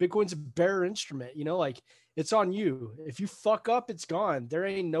 Bitcoin's a bearer instrument, it's on you. If you fuck up, it's gone. There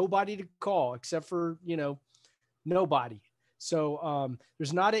ain't nobody to call except for, nobody. So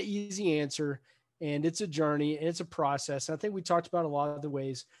there's not an easy answer. And it's a journey and it's a process. And I think we talked about a lot of the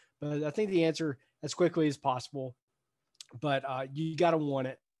ways, but I think the answer as quickly as possible, but you got to want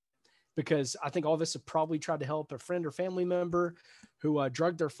it, because I think all of us have probably tried to help a friend or family member who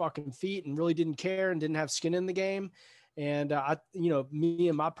drugged their fucking feet and really didn't care and didn't have skin in the game. And me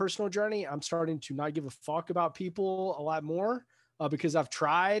and my personal journey, I'm starting to not give a fuck about people a lot more because I've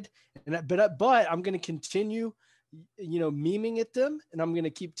tried, but I'm going to continue memeing at them, and I'm going to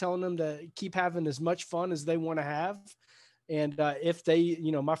keep telling them to keep having as much fun as they want to have. And if they,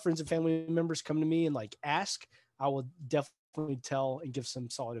 my friends and family members come to me and ask, I will definitely tell and give some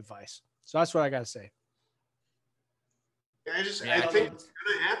solid advice. So that's what I got to say. I think it's going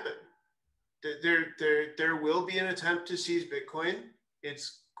to happen. there will be an attempt to seize Bitcoin.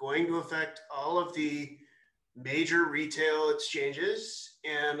 It's going to affect all of the major retail exchanges,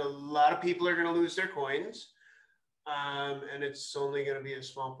 and a lot of people are going to lose their coins. And it's only going to be a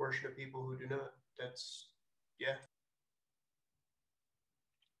small portion of people who do not. Yeah.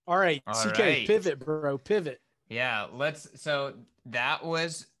 All right, All CK, right. pivot, bro, pivot. Yeah, so that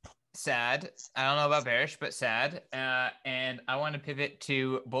was sad. I don't know about bearish, but sad. And I want to pivot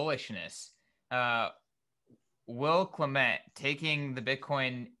to bullishness. Will Clement taking the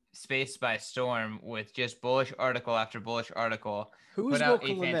Bitcoin space by storm with just bullish article after bullish article. Who is put Will out a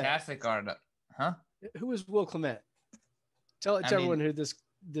Clement? fantastic article. Huh? Who is Will Clement? Tell everyone who this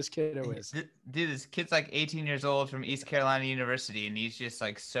kiddo is. Dude, this kid's like 18 years old from East Carolina University, and he's just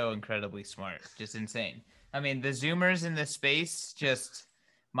like so incredibly smart, just insane. I mean, the Zoomers in this space, just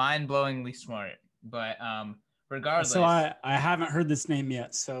mind-blowingly smart. But regardless, So I haven't heard this name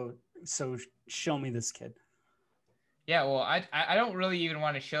yet. So show me this kid. Yeah, well, I don't really even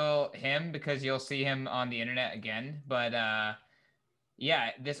want to show him because you'll see him on the internet again. But yeah,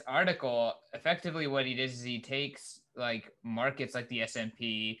 this article, effectively what he does is he takes like markets like the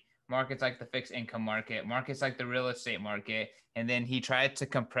S&P, markets like the fixed income market, markets like the real estate market, and then he tried to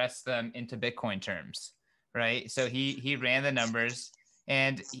compress them into Bitcoin terms, right? So he ran the numbers,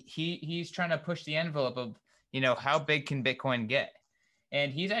 and he's trying to push the envelope of, how big can Bitcoin get?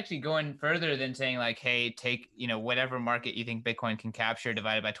 And he's actually going further than saying like, hey, take, whatever market you think Bitcoin can capture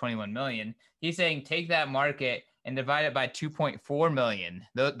divided by 21 million. He's saying take that market and divide it by 2.4 million.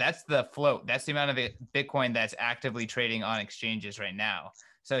 That's the float. That's the amount of Bitcoin that's actively trading on exchanges right now.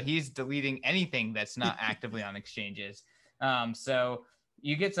 So he's deleting anything that's not actively on exchanges. So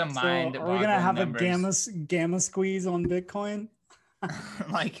you get some mind. So are we gonna have numbers. a gamma squeeze on Bitcoin?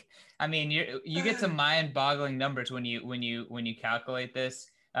 Like, I mean, you get some mind-boggling numbers when you calculate this.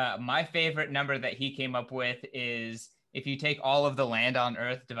 My favorite number that he came up with is if you take all of the land on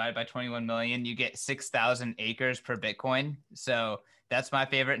Earth divided by 21 million, you get 6,000 acres per Bitcoin. So that's my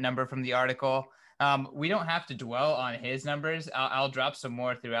favorite number from the article. We don't have to dwell on his numbers. I'll drop some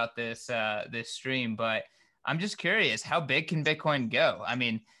more throughout this stream, but I'm just curious, how big can Bitcoin go? I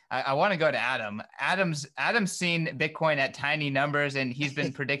mean, I want to go to Adam. Adam's seen Bitcoin at tiny numbers, and he's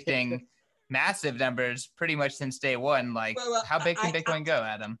been predicting massive numbers pretty much since day one. Like, how big can Bitcoin go,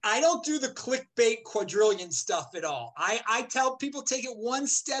 Adam? I don't do the clickbait quadrillion stuff at all. I tell people take it one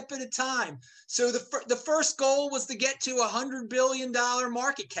step at a time. So the first goal was to get to $100 billion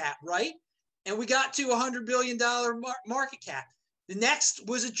market cap, right? And we got to $100 billion market cap. The next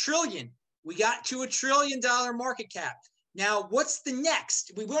was $1 trillion. We got to $1 trillion market cap. Now, what's the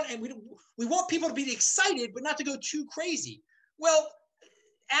next? We want people to be excited, but not to go too crazy. Well,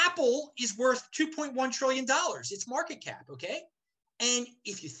 Apple is worth $2.1 trillion, its market cap, okay? And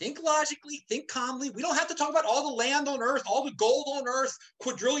if you think logically, think calmly, we don't have to talk about all the land on Earth, all the gold on Earth,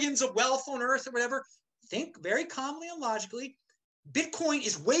 quadrillions of wealth on Earth or whatever. Think very calmly and logically. Bitcoin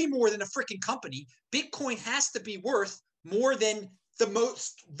is way more than a freaking company. Bitcoin has to be worth more than the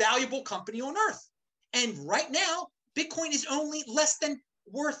most valuable company on Earth. And right now, Bitcoin is only less than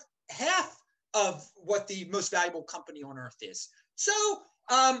worth half of what the most valuable company on Earth is. So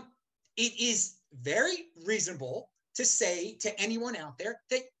it is very reasonable to say to anyone out there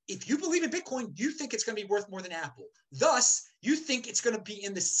that if you believe in Bitcoin, you think it's going to be worth more than Apple. Thus, you think it's going to be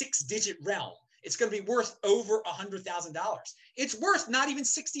in the 6-digit realm. It's going to be worth over $100,000. It's worth not even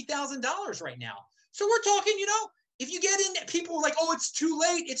 $60,000 right now. So we're talking, if you get in, people are like, oh, it's too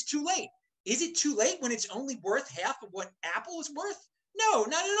late. It's too late. Is it too late when it's only worth half of what Apple is worth? No,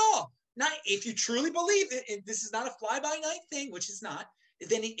 not at all. Not if you truly believe it, and this is not a fly-by-night thing, which is not,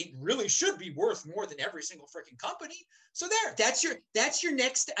 then it really should be worth more than every single freaking company. So that's your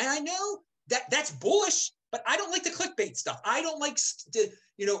next. And I know that's bullish, but I don't like the clickbait stuff. I don't like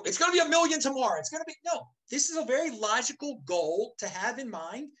it's going to be $1 million tomorrow. It's going to be no. This is a very logical goal to have in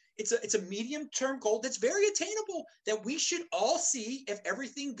mind. It's a medium-term goal that's very attainable that we should all see if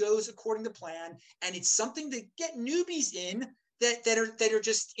everything goes according to plan. And it's something to get newbies in that are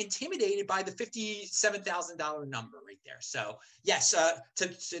just intimidated by the $57,000 number right there. So yes,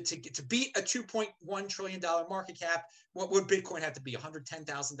 to beat a $2.1 trillion market cap, what would Bitcoin have to be?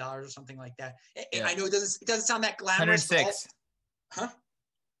 $110,000 or something like that. Yeah. I know it doesn't sound that glamorous. 106. Huh?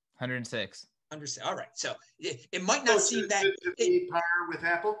 106. All right. So it might not seem that. The par with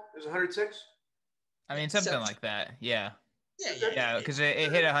Apple is 106. I mean, something like that. Yeah. Yeah. Because it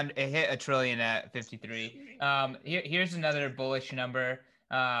hit $1 trillion at 53. Here's another bullish number.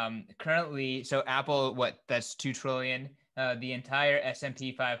 Currently, so Apple, that's 2 trillion. The entire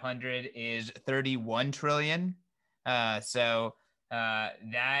S&P 500 is 31 trillion. So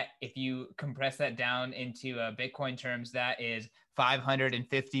That if you compress that down into Bitcoin terms, that is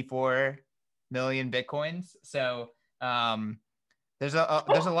 554 million Bitcoins. So there's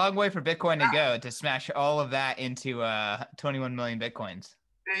a long way for Bitcoin to go to smash all of that into 21 million Bitcoins.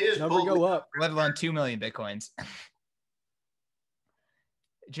 Number go up. Let alone 2 million Bitcoins.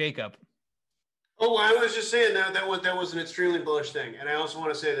 Jacob. Oh, I was just saying that was an extremely bullish thing. And I also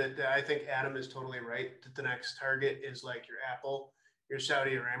want to say that I think Adam is totally right that the next target is like your Apple, your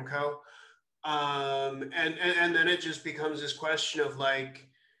Saudi Aramco. And then it just becomes this question of like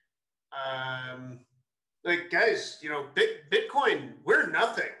guys, Bitcoin, we're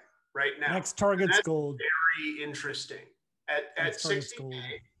nothing right now. Next target's gold. Very interesting. At 60K,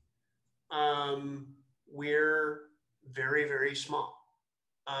 we're very, very small.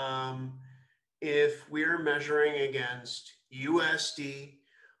 If we're measuring against USD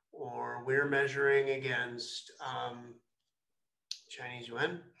or we're measuring against Chinese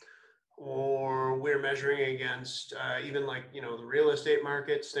yuan, or we're measuring against even like, the real estate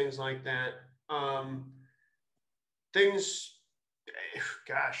markets, things like that.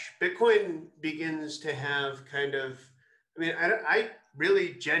 Bitcoin begins to have kind of, I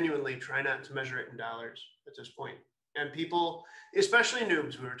really genuinely try not to measure it in dollars at this point. And people, especially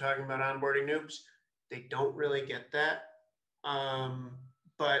noobs, we were talking about onboarding noobs, they don't really get that.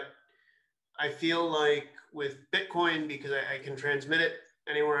 But I feel like with Bitcoin, because I can transmit it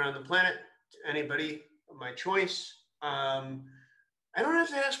anywhere on the planet to anybody of my choice, I don't have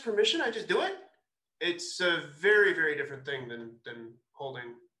to ask permission. I just do it. It's a very, very different thing than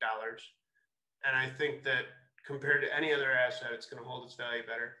holding dollars. And I think that compared to any other asset, it's going to hold its value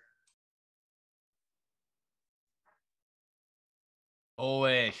better.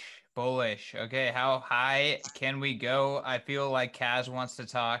 Bullish. Okay, how high can we go? I feel like Kaz wants to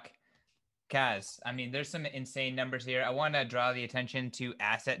talk. Kaz, there's some insane numbers here. I want to draw the attention to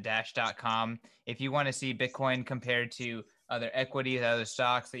asset-com. If you want to see Bitcoin compared to other equities, other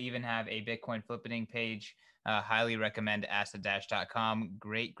stocks, they even have a Bitcoin flipping page. Highly recommend asset-com.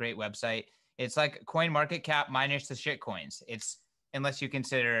 Great website. It's like coin market cap minus the shit coins. It's unless you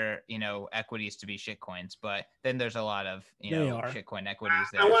consider, equities to be shit coins, but then there's a lot of, shit coin equities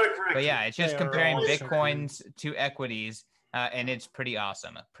there. I want to correct but yeah, you. it's just comparing Bitcoins to equities, and it's pretty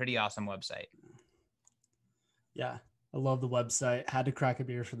awesome. A pretty awesome website. Yeah, I love the website. Had to crack a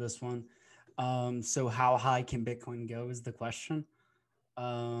beer for this one. So how high can Bitcoin go is the question.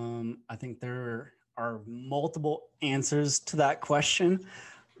 I think there are multiple answers to that question.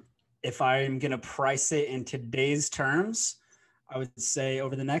 If I'm going to price it in today's terms, I would say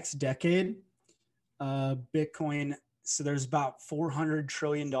over the next decade, Bitcoin, so there's about $400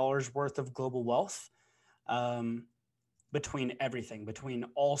 trillion worth of global wealth between everything, between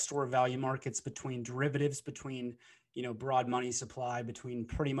all store value markets, between derivatives, between, broad money supply, between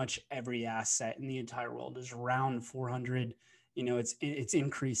pretty much every asset in the entire world is around 400. It's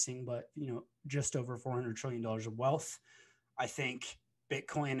increasing, but, just over $400 trillion of wealth. I think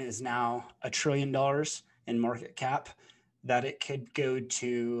Bitcoin is now $1 trillion in market cap, that it could go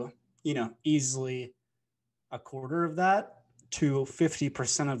to, easily a quarter of that to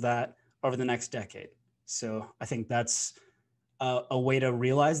 50% of that over the next decade. So I think that's a way to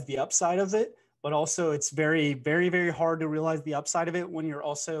realize the upside of it, but also it's very, very, very hard to realize the upside of it when you're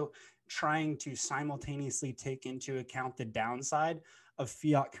also trying to simultaneously take into account the downside of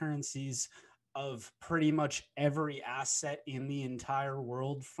fiat currencies, of pretty much every asset in the entire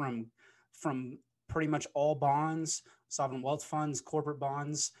world, from pretty much all bonds, sovereign wealth funds, corporate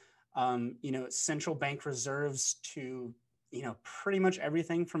bonds, central bank reserves, to, pretty much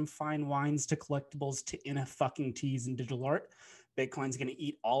everything from fine wines to collectibles to NFTs and digital art. Bitcoin's going to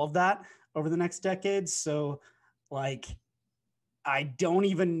eat all of that over the next decade. So I don't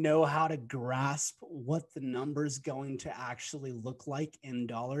even know how to grasp what the number's going to actually look like in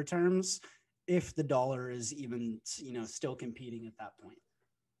dollar terms, if the dollar is even, still competing at that point.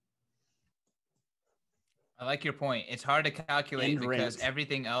 I like your point. It's hard to calculate because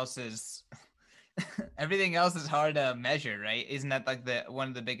everything else is hard to measure, right? Isn't that like one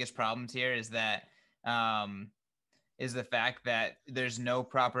of the biggest problems here is that is the fact that there's no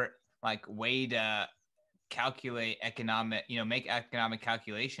proper way to calculate economic, make economic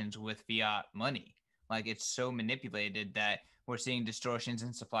calculations with fiat money. It's so manipulated that we're seeing distortions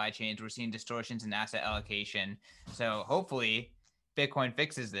in supply chains. We're seeing distortions in asset allocation. So hopefully Bitcoin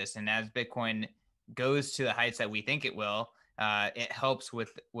fixes this. And as Bitcoin goes to the heights that we think it will, it helps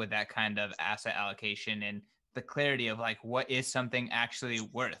with that kind of asset allocation and the clarity of what is something actually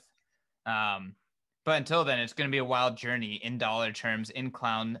worth. But until then, it's going to be a wild journey in dollar terms, in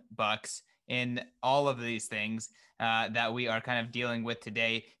clown bucks, in all of these things that we are kind of dealing with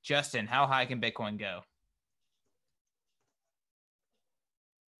today. Justin, how high can Bitcoin go?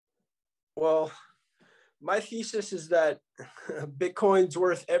 Well, my thesis is that Bitcoin's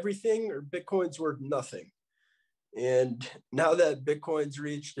worth everything or Bitcoin's worth nothing. And now that Bitcoin's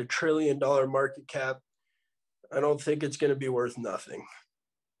reached $1 trillion market cap, I don't think it's going to be worth nothing.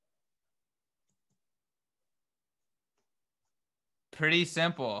 Pretty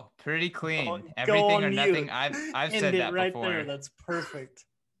simple, pretty clean. Go Everything or on nothing. mute. I've End said it that right before. there. That's perfect.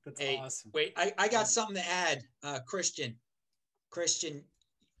 That's Hey, awesome. wait, I got something to add, Christian.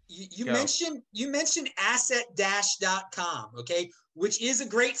 You Go. mentioned asset-com, okay, which is a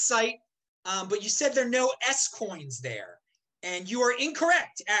great site, but you said there are no S coins there, and you are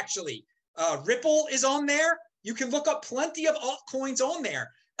incorrect. Actually, Ripple is on there. You can look up plenty of altcoins on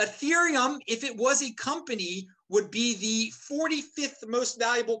there. Ethereum, if it was a company, would be the 45th most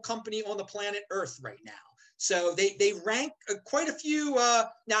valuable company on the planet Earth right now. So they rank quite a few. Now,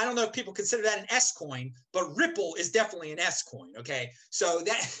 I don't know if people consider that an S coin, but Ripple is definitely an S coin. Okay, so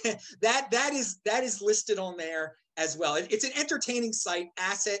that is listed on there as well. It's an entertaining site,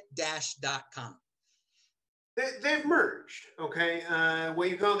 asset-com. They've merged. Okay,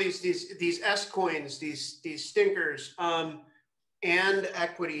 what you call these S coins, these stinkers, and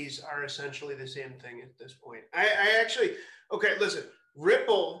equities are essentially the same thing at this point. I actually, okay, listen,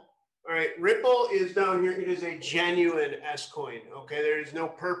 Ripple. All right, Ripple is down here. It is a genuine S coin. Okay, there is no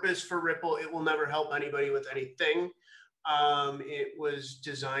purpose for Ripple. It will never help anybody with anything. It was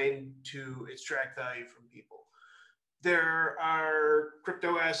designed to extract value from people. There are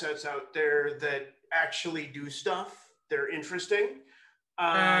crypto assets out there that actually do stuff. They're interesting.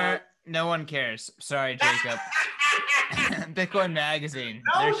 No one cares. Sorry, Jacob. Bitcoin Magazine.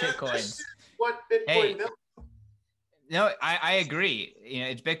 They're shit coins. What Bitcoin built. No, I agree. You know,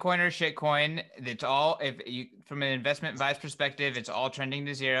 it's Bitcoin or shitcoin. It's all, if you, from an investment advice perspective, it's all trending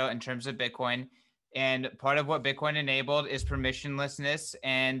to zero in terms of Bitcoin. And part of what Bitcoin enabled is permissionlessness,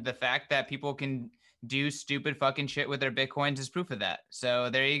 and the fact that people can do stupid fucking shit with their Bitcoins is proof of that. So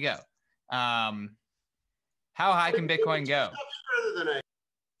there you go. How high can Bitcoin go?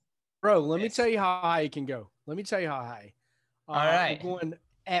 Bro, let me tell you how high it can go. Let me tell you how high. All right. We're going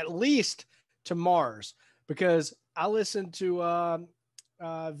at least to Mars, because I listened to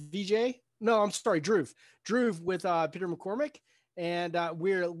VJ. No, I'm sorry, Drew with Peter McCormick. And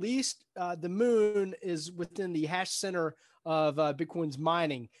we're at least the moon is within the hash center of Bitcoin's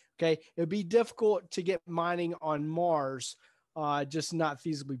mining. Okay. It'd be difficult to get mining on Mars, just not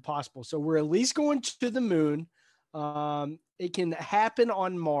feasibly possible. So we're at least going to the moon. It can happen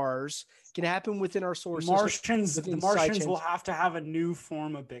on Mars. It can happen within our solar system. The Martians will have to have a new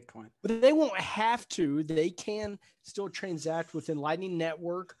form of Bitcoin. But they won't have to. They can still transact within Lightning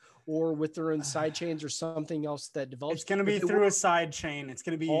Network or with their own side chains or something else that develops. It's going to be through a side chain. It's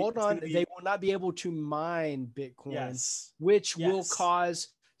going to be. Hold on. They will not be able to mine Bitcoin, yes. which will cause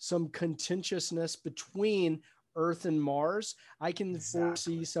some contentiousness between Earth and Mars. I can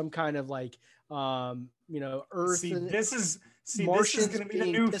foresee some kind of like, Earth. See, this is Martians going to be the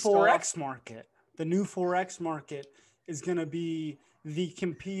new Forex market. The new Forex market is going to be the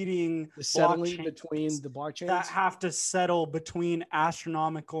competing settling between the blockchains that have to settle between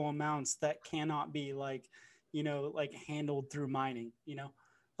astronomical amounts that cannot be handled through mining.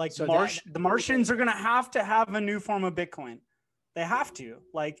 Like so the Martians are going to have a new form of Bitcoin. They have to,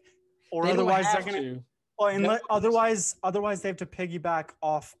 or otherwise they're going to. Well, otherwise they have to piggyback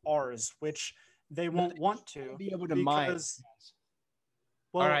off ours, which they won't want to be able to mine.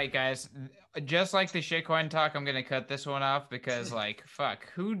 Well, all right, guys. Just like the shitcoin talk, I'm gonna cut this one off because, fuck,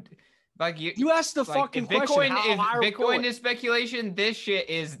 who, you asked the fucking question. If Bitcoin is speculation, this shit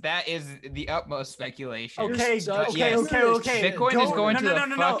is the utmost speculation. Okay. Bitcoin is going to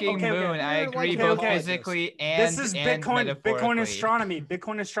the fucking moon. I agree, both physically and this is metaphorically. Bitcoin astronomy.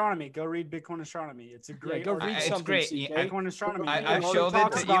 Bitcoin astronomy. Go read Bitcoin astronomy. It's a great. Go read it's great. Bitcoin astronomy. I've showed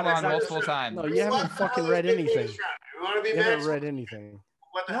it to Elon multiple times. No, you haven't fucking read anything. You haven't read anything.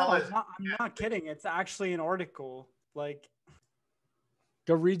 What the hell is it? I'm not kidding. It's actually an article.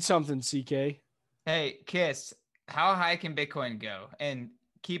 Go read something, CK. Hey, Kiss, how high can Bitcoin go? And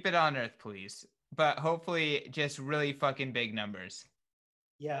keep it on Earth, please. But hopefully just really fucking big numbers.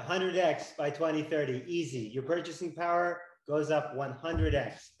 Yeah, 100x by 2030. Easy. Your purchasing power goes up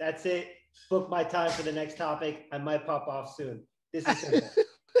 100x. That's it. Book my time for the next topic. I might pop off soon. This is simple.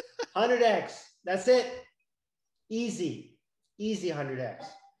 100x. That's it. Easy 100x.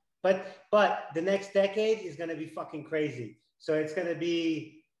 But the next decade is going to be fucking crazy. So it's going to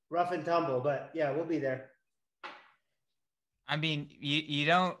be rough and tumble, but yeah, we'll be there. I mean, you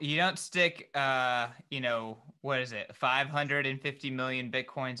don't stick what is it, 550 million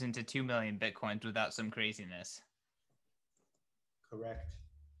bitcoins into 2 million bitcoins without some craziness. Correct.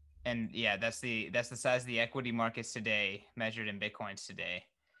 And yeah, that's the size of the equity markets today, measured in bitcoins today.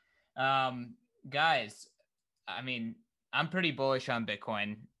 Guys, I mean, I'm pretty bullish on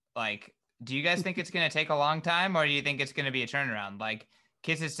Bitcoin. Like, do you guys think it's going to take a long time, or do you think it's going to be a turnaround? Like,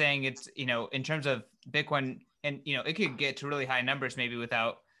 Kiss is saying it's, in terms of Bitcoin, and, it could get to really high numbers maybe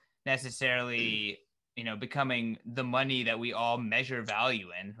without necessarily, becoming the money that we all measure value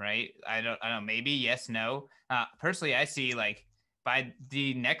in, right? I don't know, maybe yes, no. Personally, I see, like, by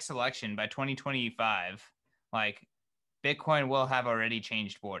the next election, by 2025, like, Bitcoin will have already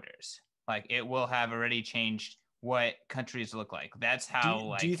changed borders. Like, it will have already changed what countries look like. That's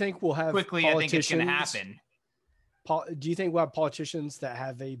how do you think we'll have quickly I think it's going to happen. Do you think we'll have politicians that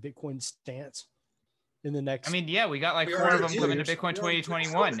have a Bitcoin stance in the next? I mean, yeah, we got like We 4 of already them do. coming to Bitcoin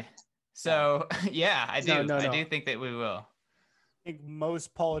 2021. So yeah, I do. No. I do think that we will. I think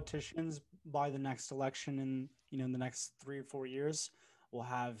most politicians by the next election in the next 3 or 4 years will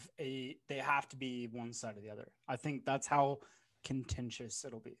have they have to be one side or the other. I think that's how contentious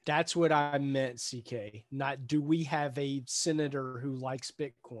it'll be. That's what I meant, CK. Not do we have a senator who likes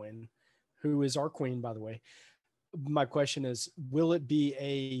Bitcoin, who is our queen, by the way. My question is, will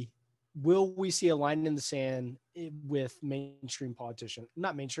we see a line in the sand with mainstream politicians,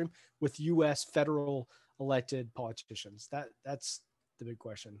 not mainstream, with U.S. federal elected politicians? That's the big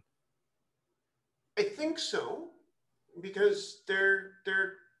question. I think so, because they're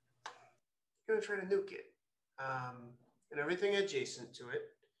going to try to nuke it, and everything adjacent to it,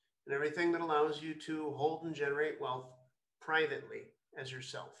 and everything that allows you to hold and generate wealth privately as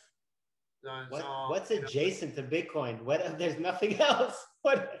yourself. What's adjacent to Bitcoin? There's nothing else.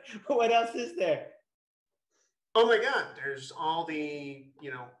 What else is there? Oh my God, there's all the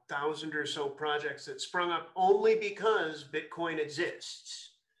 1,000 or so projects that sprung up only because Bitcoin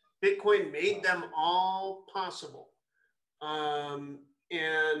exists. Bitcoin made them all possible. And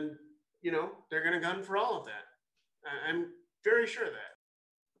they're going to gun for all of that. I'm very sure of that.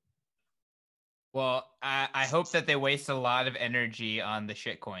 Well, I hope that they waste a lot of energy on the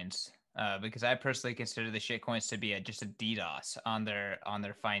shitcoins, because I personally consider the shitcoins to be just a DDoS on their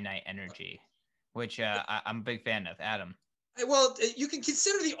finite energy, which I'm a big fan of. Adam. Well, you can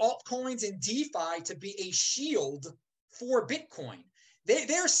consider the altcoins and DeFi to be a shield for Bitcoin.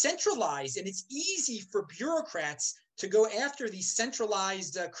 They're centralized, and it's easy for bureaucrats to go after these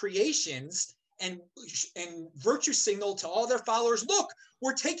centralized creations and virtue signal to all their followers, look,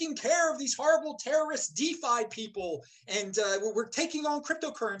 we're taking care of these horrible terrorist DeFi people, and we're taking on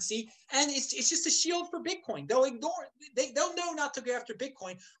cryptocurrency, and it's just a shield for Bitcoin. They'll know not to go after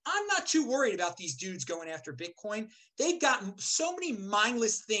Bitcoin. I'm not too worried about these dudes going after Bitcoin. They've got so many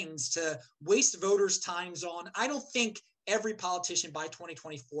mindless things to waste voters' times on. I don't think every politician by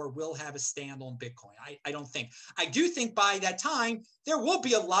 2024 will have a stand on Bitcoin. I don't think. I do think by that time, there will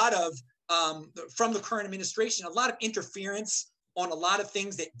be a lot of, from the current administration, a lot of interference on a lot of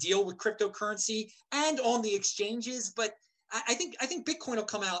things that deal with cryptocurrency and on the exchanges. But I think Bitcoin will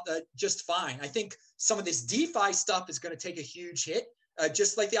come out just fine. I think some of this DeFi stuff is going to take a huge hit.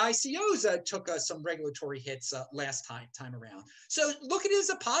 Just like the ICOs took some regulatory hits last time around. So look at it as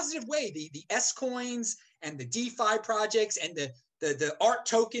a positive way. The S coins and the DeFi projects and the art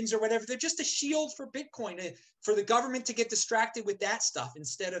tokens or whatever, they're just a shield for Bitcoin, for the government to get distracted with that stuff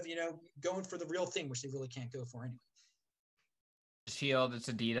instead of going for the real thing, which they really can't go for anyway. Shield, it's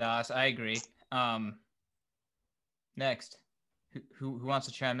a DDoS. I agree. Next, who wants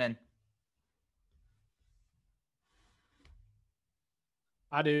to chime in?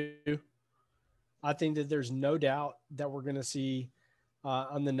 I do. I think that there's no doubt that we're going to see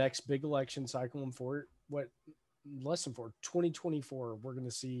on the next big election cycle in 2024, we're going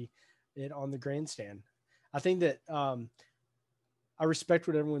to see it on the grandstand. I think that I respect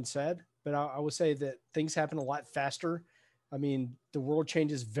what everyone said, but I will say that things happen a lot faster. I mean, the world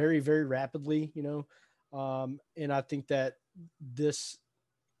changes very, very rapidly, and I think that this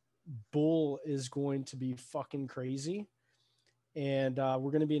bull is going to be fucking crazy. And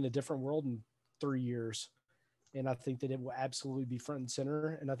we're going to be in a different world in 3 years. And I think that it will absolutely be front and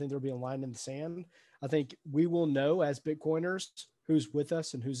center. And I think there'll be a line in the sand. I think we will know as Bitcoiners who's with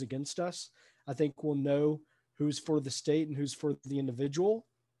us and who's against us. I think we'll know who's for the state and who's for the individual.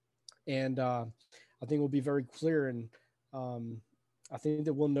 And I think we'll be very clear. And I think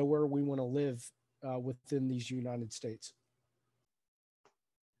that we'll know where we want to live within these United States.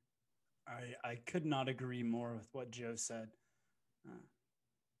 I could not agree more with what Joe said.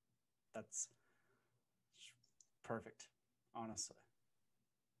 That's perfect. honestly.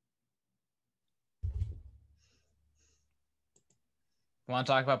 Want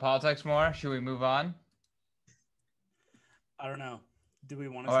to talk about politics more? Should we move on? I don't know. Do we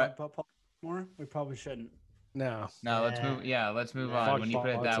want to All right. talk about politics more? We probably shouldn't. No. No, let's move. Yeah, let's move on Fuck when you put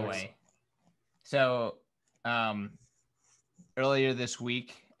it that politics. way. So, earlier this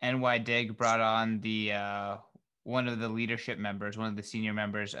week, NY Dig brought on the one of the leadership members, one of the senior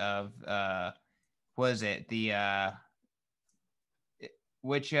members of was it the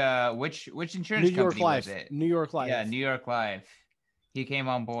which insurance New York company Life. was it? New York Life. Yeah, New York Life. He came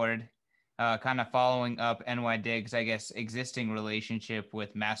on board, kind of following up NY Dig's, I guess, existing relationship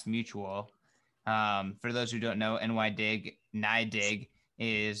with Mass Mutual. For those who don't know, NYDIG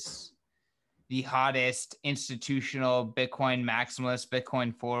is the hottest institutional Bitcoin maximalist,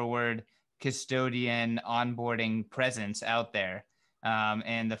 Bitcoin forward custodian onboarding presence out there.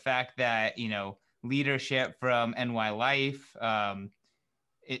 And the fact that, leadership from NY Life,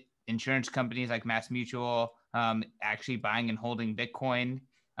 insurance companies like Mass Mutual, actually buying and holding Bitcoin,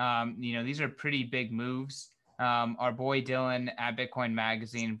 these are pretty big moves. Our boy Dylan at Bitcoin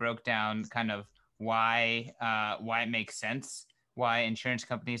Magazine broke down kind of why it makes sense, why insurance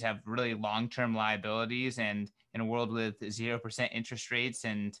companies have really long-term liabilities, and in a world with 0% interest rates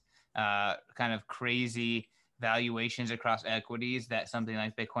and kind of crazy valuations across equities, that something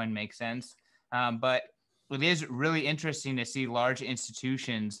like Bitcoin makes sense. But it is really interesting to see large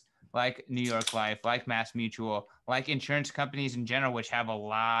institutions like New York Life, like Mass Mutual, like insurance companies in general, which have a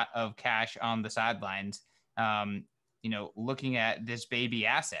lot of cash on the sidelines, looking at this baby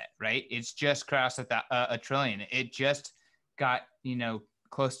asset, right? It's just crossed a trillion. It just got,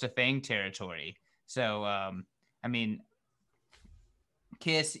 close to FANG territory. So,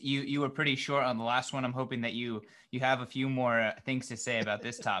 Kiss, you were pretty short on the last one. I'm hoping that you have a few more things to say about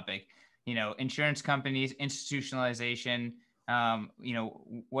this topic. Insurance companies, institutionalization.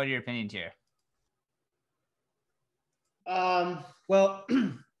 What are your opinions here? Well,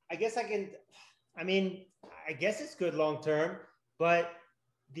 I guess it's good long term, but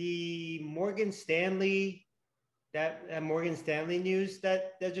the Morgan Stanley, that Morgan Stanley news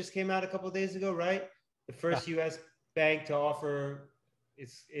that just came out a couple of days ago, right? The first U.S. bank to offer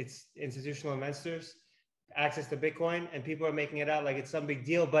its institutional investors access to Bitcoin, and people are making it out like it's some big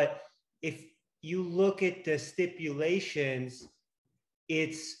deal. But if you look at the stipulations,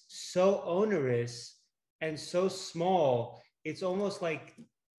 it's so onerous and so small. It's almost like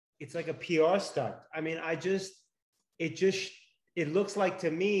it's like a PR stunt. I mean, it looks like to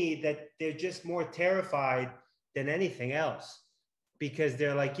me that they're just more terrified than anything else, because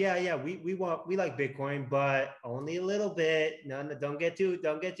they're like, we like Bitcoin, but only a little bit. No, don't get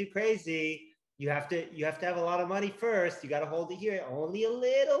too crazy. You have to have a lot of money first. You got to hold it here only a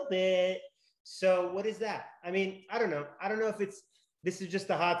little bit. So what is that? I mean, I don't know. I don't know if this is just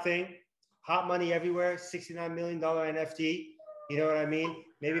a hot thing, hot money everywhere, $69 million NFT. You know what I mean?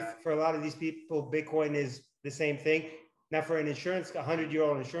 Maybe for a lot of these people, Bitcoin is the same thing. Now for an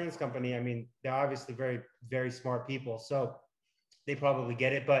 100-year-old insurance company, I mean, they're obviously very, very smart people. So they probably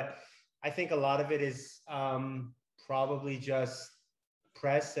get it. But I think a lot of it is probably just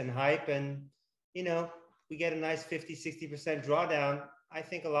press and hype. And, we get a nice 50-60% drawdown. I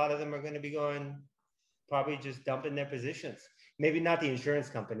think a lot of them are going to be going, probably just dumping their positions. Maybe not the insurance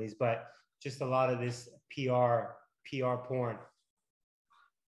companies, but just a lot of this PR porn.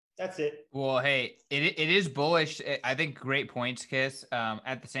 That's it. Well, hey, it is bullish. I think great points, Kiss.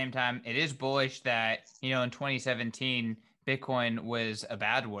 At the same time, it is bullish that, in 2017, Bitcoin was a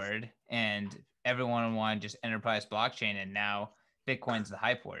bad word and everyone wanted just enterprise blockchain, and now Bitcoin's the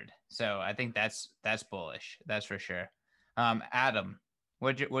hype word. So I think that's bullish. That's for sure. Adam,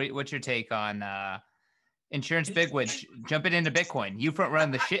 what's your take on insurance bigwigs jumping into Bitcoin? You front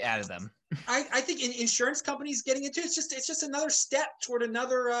run the shit out of them. I think in insurance companies getting into it's just another step toward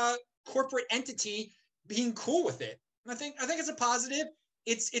another corporate entity being cool with it. And I think it's a positive.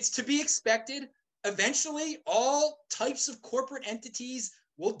 It's to be expected. Eventually, all types of corporate entities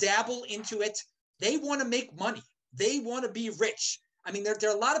will dabble into it. They want to make money. They want to be rich. I mean, there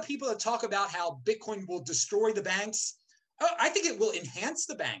are a lot of people that talk about how Bitcoin will destroy the banks. I think it will enhance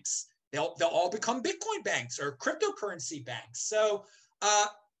the banks. They'll all become Bitcoin banks or cryptocurrency banks. So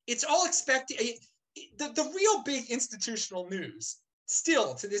it's all expected. The real big institutional news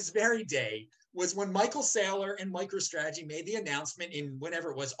still to this very day was when Michael Saylor and MicroStrategy made the announcement in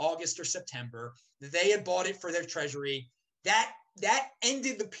whenever it was, August or September, that they had bought it for their treasury. That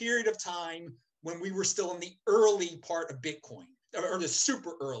ended the period of time when we were still in the early part of Bitcoin, or the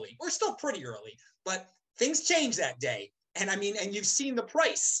super early. We're still pretty early, but things changed that day. And I mean, and you've seen the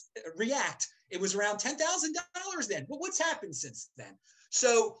price react. It was around $10,000 then. Well, what's happened since then?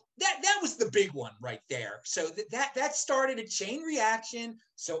 So that was the big one right there. So that started a chain reaction.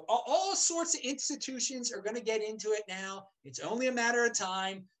 So all sorts of institutions are going to get into it now. It's only a matter of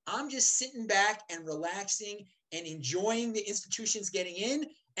time. I'm just sitting back and relaxing and enjoying the institutions getting in.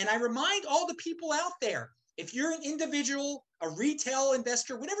 And I remind all the people out there, if you're an individual, a retail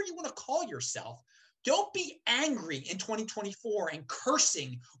investor, whatever you want to call yourself, don't be angry in 2024 and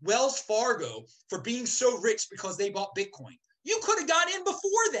cursing Wells Fargo for being so rich because they bought Bitcoin. You could have got in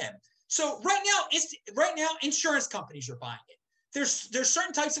before them. So right now, insurance companies are buying it. There's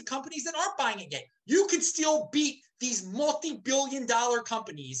certain types of companies that aren't buying it yet. You could still beat these multi-billion-dollar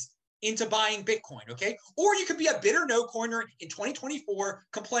companies into buying Bitcoin, okay? Or you could be a bitter no coiner in 2024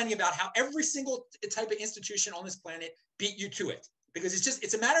 complaining about how every single type of institution on this planet beat you to it. Because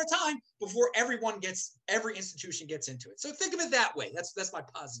it's a matter of time before every institution gets into it. So think of it that way. That's my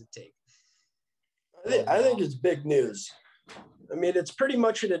positive take. I think it's big news. I mean, it's pretty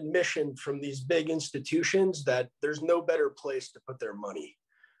much an admission from these big institutions that there's no better place to put their money.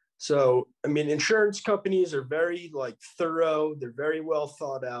 So, I mean, insurance companies are very thorough. They're very well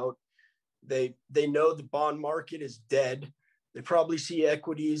thought out. They know the bond market is dead. They probably see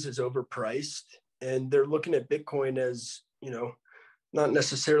equities as overpriced, and they're looking at Bitcoin as, not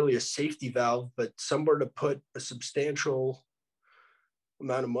necessarily a safety valve, but somewhere to put a substantial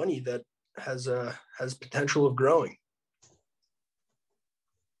amount of money that has potential of growing.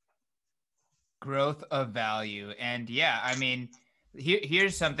 Growth of value. And yeah, I mean,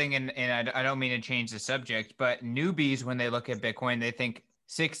 here's something, and I don't mean to change the subject, but newbies, when they look at Bitcoin, they think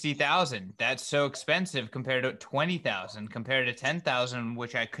 60,000. That's so expensive compared to 20,000, compared to 10,000,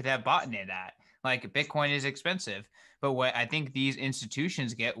 which I could have bought it at. Like, Bitcoin is expensive. But what I think these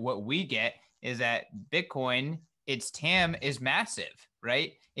institutions get, what we get, is that Bitcoin, its TAM is massive,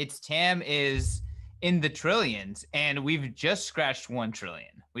 right? Its TAM is in the trillions, and we've just scratched 1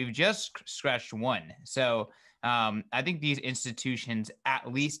 trillion. We've just scratched 1. So I think these institutions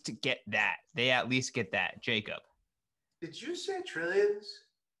at least get that. They at least get that. Jacob. Did you say trillions?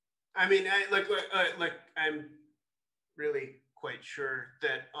 I mean, I'm really quite sure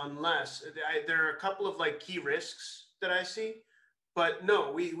that unless there are a couple of key risks that I see, but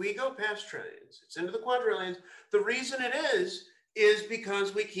no, we go past trillions. It's into the quadrillions. The reason it is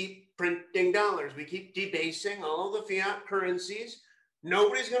because we keep printing dollars. We keep debasing all of the fiat currencies.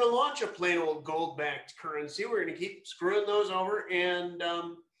 Nobody's going to launch a plain old gold-backed currency. We're going to keep screwing those over, and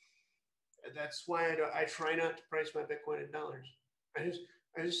that's why I try not to price my Bitcoin in dollars. I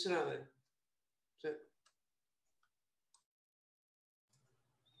just sit on it. That's it.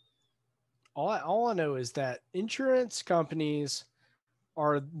 All I know is that insurance companies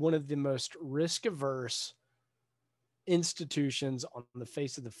are one of the most risk-averse institutions on the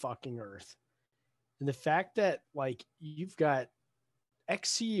face of the fucking earth. And the fact that you've got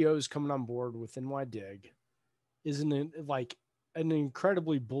ex-CEOs coming on board with NYDIG is an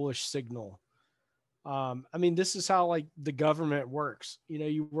incredibly bullish signal. I mean, this is how the government works.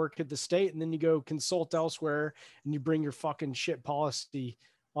 You work at the state and then you go consult elsewhere and you bring your fucking shit policy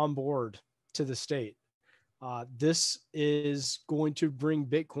on board to the state. This is going to bring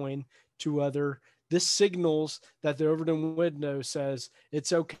Bitcoin to this signals that the Overton window says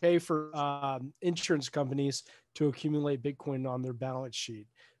it's okay for insurance companies to accumulate Bitcoin on their balance sheet.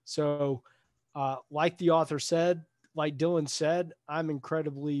 So like the author said, like Dylan said, I'm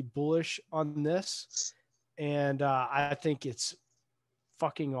incredibly bullish on this. And I think it's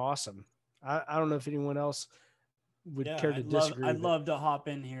fucking awesome. I don't know if anyone else would care to disagree. I'd love to hop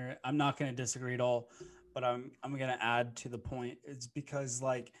in here. I'm not going to disagree at all, but I'm going to add to the point. It's because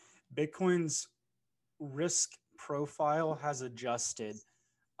Bitcoin's risk profile has adjusted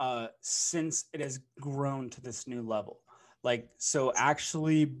since it has grown to this new level. So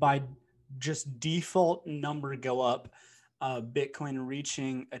actually by just default number go up, Bitcoin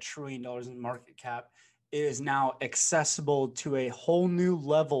reaching $1 trillion in market cap is now accessible to a whole new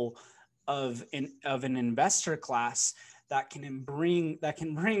level of an investor class that can bring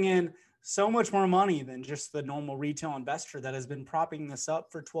in so much more money than just the normal retail investor that has been propping this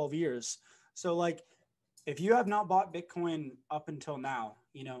up for 12 years. So if you have not bought Bitcoin up until now,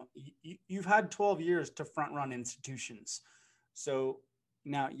 you've had 12 years to front run institutions. So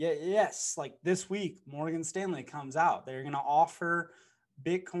now, yes, this week, Morgan Stanley comes out. They're going to offer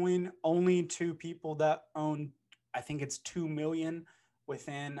Bitcoin only to people that own, I think it's 2 million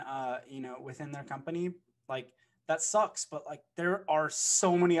within their company. That sucks, but there are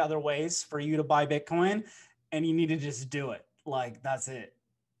so many other ways for you to buy Bitcoin, and you need to just do it. That's it.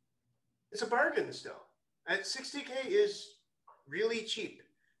 It's a bargain still. At 60K is really cheap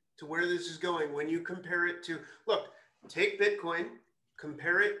to where this is going when you compare it to, look, take Bitcoin,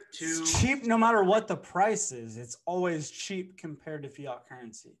 compare it to. It's cheap no matter what the price is. It's always cheap compared to fiat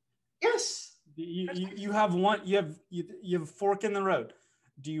currency. Yes. You have a fork in the road.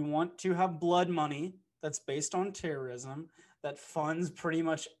 Do you want to have blood money that's based on terrorism that funds pretty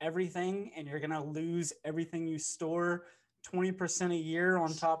much everything, and you're going to lose everything you store 20% a year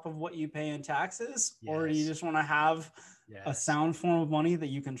on top of what you pay in taxes? Yes. Or do you just want to have a sound form of money that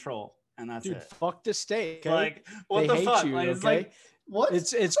you control? And that's Dude, it. fuck the state. Okay? Like, what they the hate fuck? you, Like, it's okay? like, what?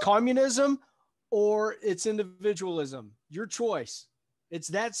 It's communism or it's individualism. Your choice. It's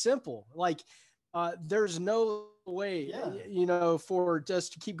that simple. Like, there's no way, for us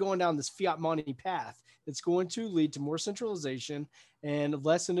to keep going down this fiat money path. It's going to lead to more centralization and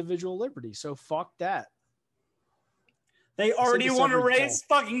less individual liberty. So fuck that. They already want to raise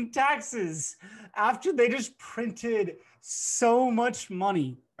fucking taxes after they just printed so much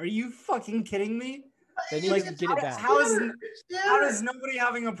money. Are you fucking kidding me? They need to get it back. How is nobody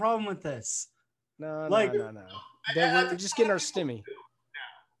having a problem with this? No. We're just getting our stimmy.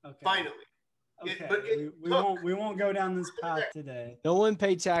 Okay. Finally. Okay, we won't go down this path today. No one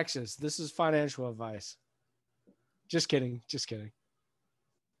paid taxes. This is financial advice. Just kidding.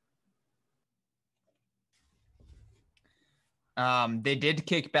 They did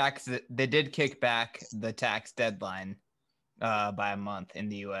kick back the tax deadline by a month in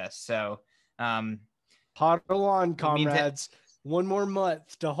the US. So huddle on, comrades. One more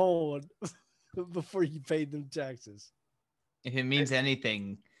month to hold before you pay them taxes. If it means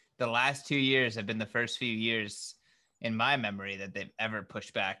anything, the last 2 years have been the first few years in my memory that they've ever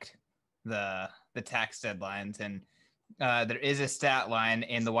pushed back the tax deadlines. And there is a stat line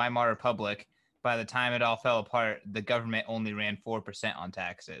in the Weimar Republic. By the time it all fell apart, the government only ran 4% on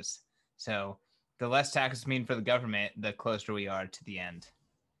taxes. So the less taxes mean for the government, the closer we are to the end.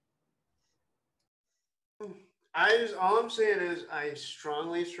 All I'm saying is I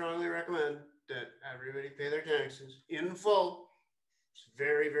strongly recommend that everybody pay their taxes in full. It's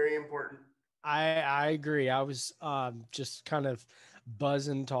very, very important. I agree. I was just kind of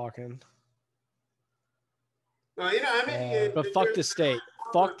buzzing talking. Well, but fuck the state.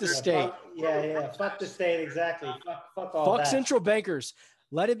 Fuck the state. Fuck the state. Exactly. Fuck all that. Fuck central bankers.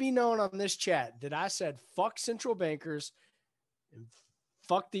 Let it be known on this chat that I said fuck central bankers and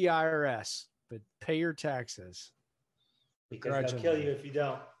fuck the IRS, but pay your taxes. Because they'll kill you if you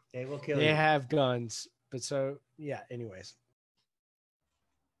don't. They will kill you. They have guns. But anyways.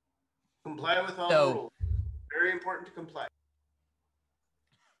 Comply with all the rules. Very important to comply.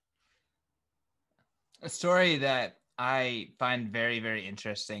 A story that I find very, very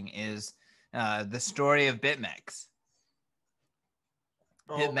interesting is the story of BitMEX.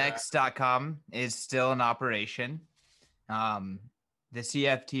 BitMEX.com is still in operation. The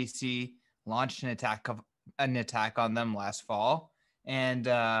CFTC launched an attack on them last fall, and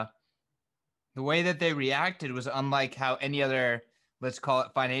the way that they reacted was unlike how any other, let's call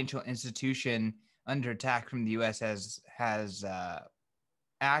it, financial institution under attack from the U.S. has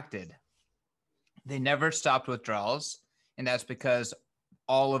acted. They never stopped withdrawals, and that's because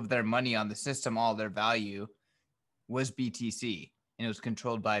all of their money on the system, all their value, was BTC, and it was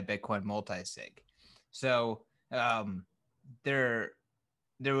controlled by Bitcoin multisig. So there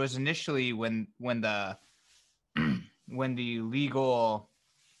was initially when the when the legal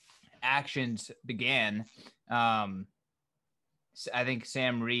actions began, I think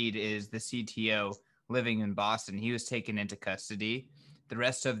Sam Reed is the CTO living in Boston. He was taken into custody. The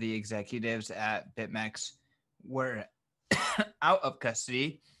rest of the executives at BitMEX were out of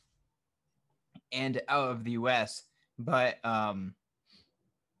custody and out of the US, but of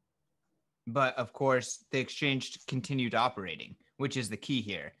course the exchange continued operating, which is the key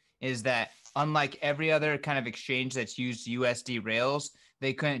here, is that unlike every other kind of exchange that's used USD rails,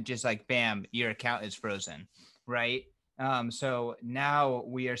 they couldn't just like, bam, your account is frozen, right? So now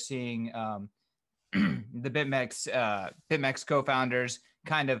we are seeing the BitMEX co-founders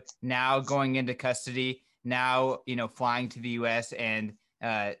kind of now going into custody, now, flying to the US and,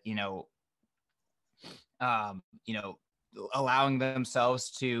 allowing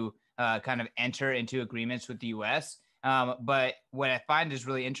themselves to kind of enter into agreements with the US. But what I find is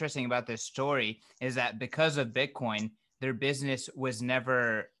really interesting about this story is that because of Bitcoin, their business was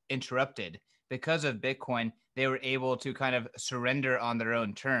never interrupted. Because of Bitcoin, they were able to kind of surrender on their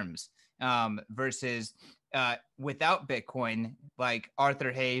own terms, versus without Bitcoin, like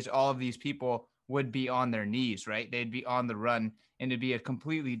Arthur Hayes, all of these people would be on their knees, right? They'd be on the run, and it'd be a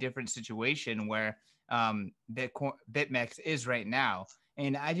completely different situation where BitMEX is right now.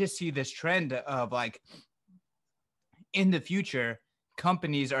 And I just see this trend of like in the future,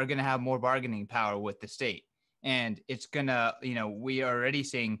 companies are going to have more bargaining power with the state. And it's going to, we are already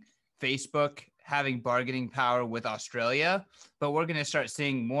seeing Facebook having bargaining power with Australia, but we're going to start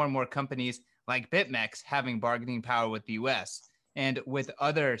seeing more and more companies like BitMEX having bargaining power with the US and with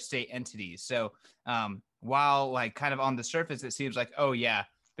other state entities. So while like kind of on the surface, it seems like, oh yeah,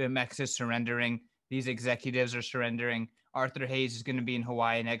 BitMEX is surrendering. These executives are surrendering. Arthur Hayes is going to be in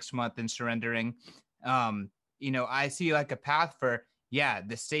Hawaii next month and surrendering. I see like a path for,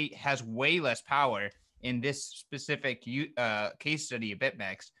 the state has way less power in this specific case study of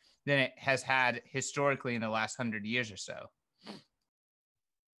BitMEX than it has had historically in the last 100 years or so.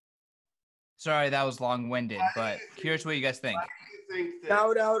 Sorry, that was long-winded, but curious what you guys think.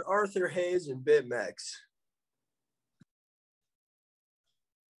 Shout out Arthur Hayes and BitMEX.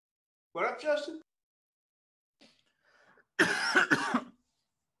 What up, Justin?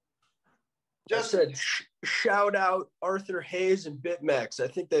 Just said shout out Arthur Hayes and BitMEX. I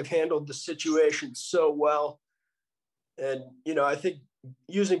think they've handled the situation so well. And, I think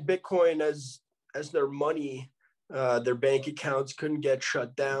using Bitcoin as their money, their bank accounts couldn't get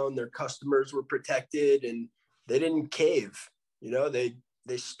shut down. Their customers were protected and they didn't cave. They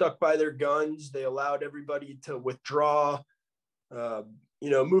stuck by their guns. They allowed everybody to withdraw.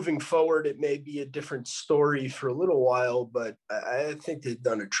 Moving forward, it may be a different story for a little while, but I think they've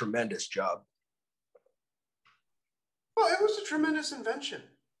done a tremendous job. Well, it was a tremendous invention.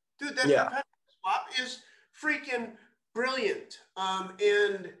 Dude, that perpetual swap is freaking brilliant.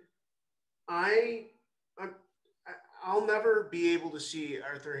 And I'll never be able to see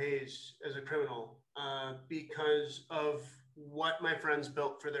Arthur Hayes as a criminal because of what my friends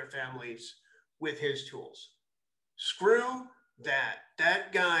built for their families with his tools. Screw that.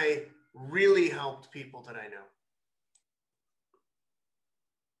 That guy really helped people that I know.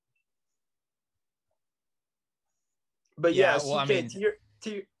 But Yeah, CK, well, I mean, to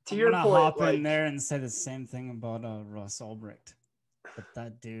your point, hop in there and say the same thing about Russ Ulbricht, but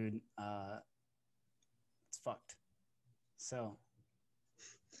that dude, it's fucked. So,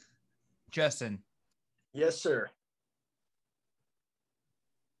 Justin. Yes, sir.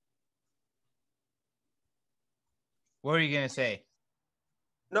 What were you gonna say?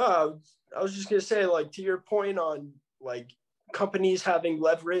 No, I was just gonna say, like, to your point on like companies having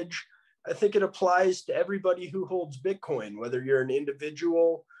leverage, I think it applies to everybody who holds Bitcoin, whether you're an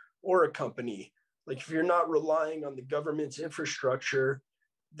individual or a company. Like, if you're not relying on the government's infrastructure,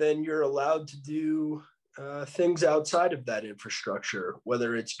 then you're allowed to do things outside of that infrastructure,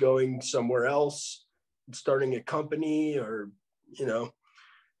 whether it's going somewhere else, starting a company, or,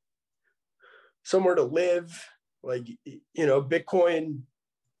 somewhere to live. Like, Bitcoin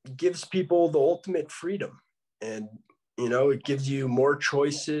gives people the ultimate freedom, and it gives you more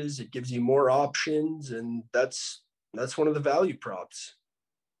choices, it gives you more options, and that's one of the value props.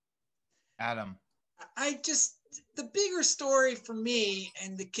 Adam. The bigger story for me,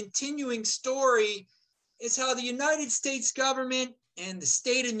 and the continuing story, is how the United States government and the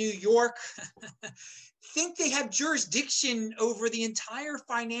state of New York think they have jurisdiction over the entire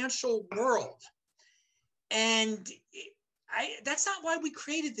financial world. And that's not why we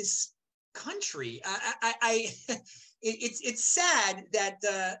created this country. It's sad that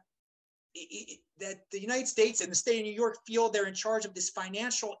that the United States and the state of New York feel they're in charge of this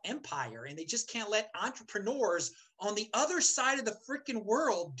financial empire, and they just can't let entrepreneurs on the other side of the freaking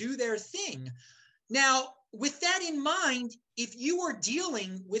world do their thing. Now, with that in mind, if you are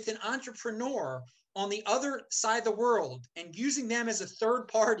dealing with an entrepreneur on the other side of the world and using them as a third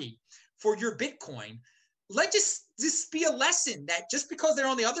party for your Bitcoin, let this be a lesson that just because they're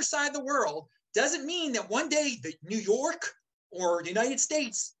on the other side of the world doesn't mean that one day the New York or the United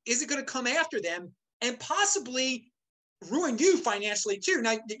States isn't going to come after them and possibly ruin you financially too.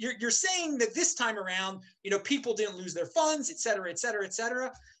 Now, you're saying that this time around, people didn't lose their funds, et cetera, et cetera, et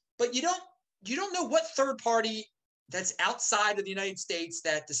cetera. But you don't know what third party that's outside of the United States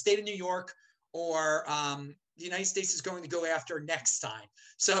that the state of New York or the United States is going to go after next time.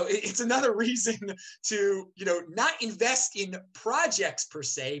 So it's another reason to, not invest in projects per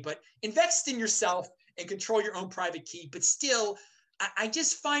se, but invest in yourself and control your own private key. But still, I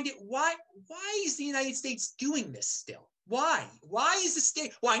just find it, why is the United States doing this still? Why is the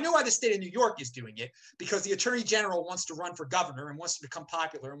state? Well, I know why the state of New York is doing it, because the attorney general wants to run for governor and wants to become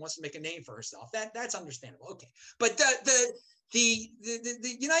popular and wants to make a name for herself. That's understandable. Okay. But the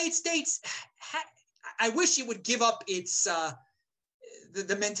United States, I wish it would give up its,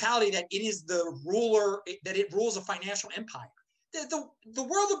 the mentality that it is the ruler, that it rules a financial empire. The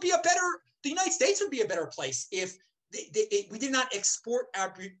world would be the United States would be a better place if we did not export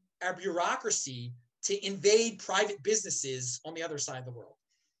our bureaucracy to invade private businesses on the other side of the world?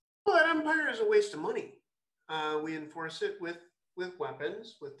 Well, that empire is a waste of money. We enforce it with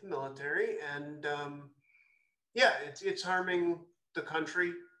weapons, with the military, and yeah, it's harming the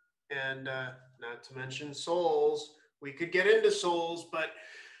country, and not to mention souls. We could get into souls, but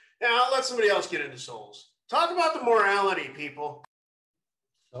yeah, I'll let somebody else get into souls. Talk about the morality, people.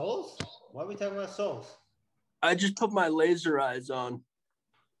 Souls? Why are we talking about souls? I just put my laser eyes on.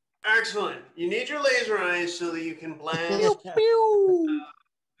 Excellent. You need your laser eyes so that you can blast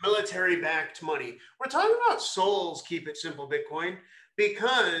military-backed money. We're talking about souls, keep it simple, Bitcoin,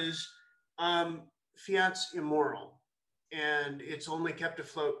 because fiat's immoral, and it's only kept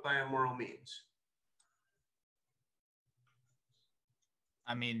afloat by immoral means.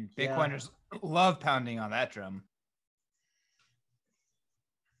 I mean, Bitcoiners love pounding on that drum.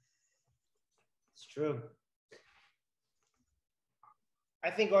 It's true. I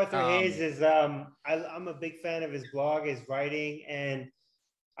think Arthur Hayes is, I'm a big fan of his blog, his writing, and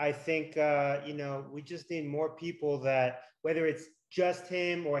I think, you know, we just need more people that, whether it's just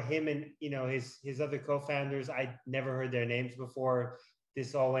him or him and, you know, his other co-founders, I never heard their names before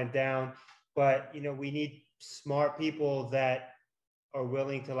this all went down, but, you know, we need smart people that are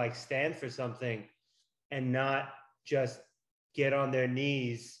willing to like stand for something and not just get on their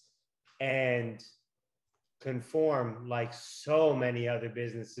knees and conform like so many other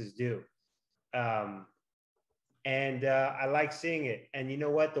businesses do. I like seeing it. And you know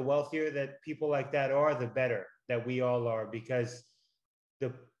what? The wealthier that people like that are, the better that we all are, because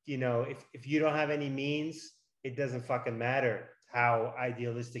you know, if you don't have any means, it doesn't fucking matter how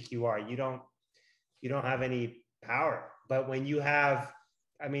idealistic you are. You don't have any power. But when you have,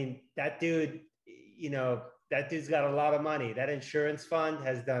 I mean, that dude, you know, that dude's got a lot of money. That insurance fund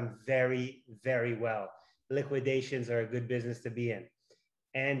has done very, very well. Liquidations are a good business to be in.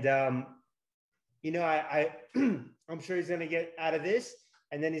 And, you know, I'm sure he's going to get out of this,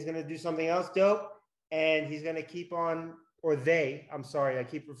 and then he's going to do something else dope, and he's going to keep on, or they, I'm sorry, I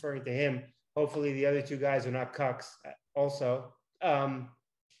keep referring to him. Hopefully the other two guys are not cucks also.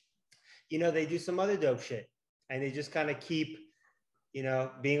 You know, they do some other dope shit, and they just kind of keep, you know,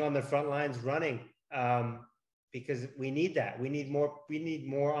 being on the front lines running, because we need that. We need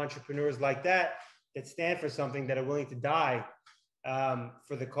more entrepreneurs like that stand for something, that are willing to die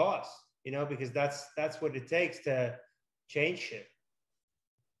for the cause, you know, because that's what it takes to change shit.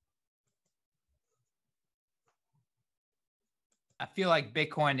 I feel like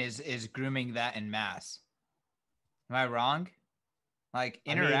Bitcoin is grooming that en masse. Am I wrong? Like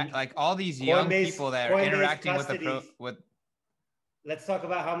like all these young people that are interacting with. Let's talk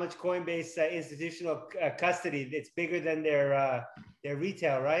about how much Coinbase institutional custody. It's bigger than their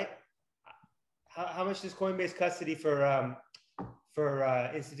retail, right? How much does Coinbase custody for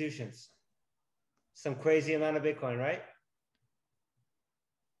institutions? Some crazy amount of Bitcoin, right?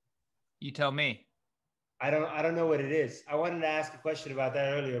 You tell me. I don't know what it is. I wanted to ask a question about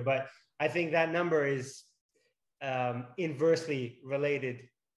that earlier, but I think that number is inversely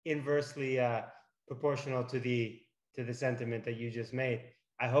proportional to the sentiment that you just made.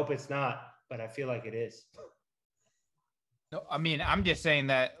 I hope it's not, but I feel like it is. No, I mean, I'm just saying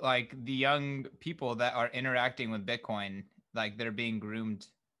that like the young people that are interacting with Bitcoin, like they're being groomed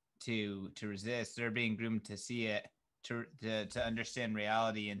to resist. They're being groomed to see it, to understand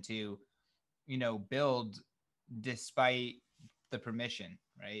reality, and to, you know, build despite the permission,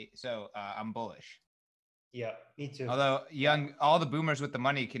 right? So I'm bullish. Yeah, me too. Although all the boomers with the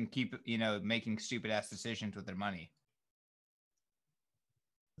money can keep, you know, making stupid ass decisions with their money.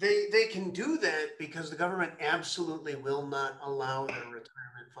 They can do that because the government absolutely will not allow their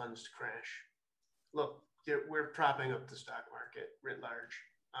retirement funds to crash. Look, we're propping up the stock market writ large.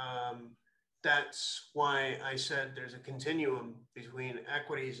 That's why I said there's a continuum between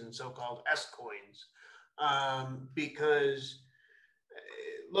equities and so-called S coins, because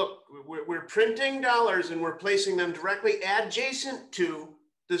look, we're printing dollars and we're placing them directly adjacent to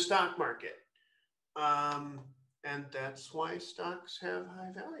the stock market. And that's why stocks have high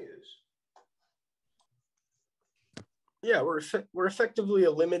values. Yeah, we're effectively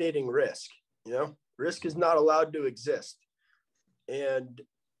eliminating risk. You know, risk is not allowed to exist. And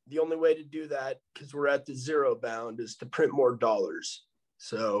the only way to do that, because we're at the zero bound, is to print more dollars.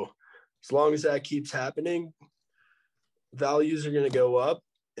 So as long as that keeps happening, values are going to go up,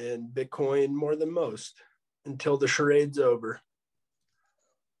 and Bitcoin more than most, until the charade's over.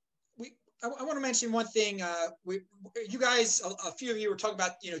 I want to mention one thing. You guys, a few of you were talking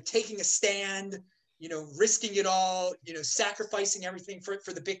about, you know, taking a stand, you know, risking it all, you know, sacrificing everything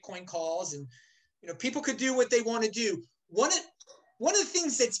for the Bitcoin cause. And, you know, people could do what they want to do. One one of the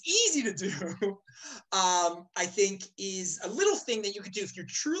things that's easy to do, I think, is a little thing that you could do if you're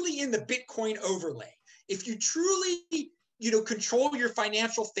truly in the Bitcoin overlay. If you truly, control your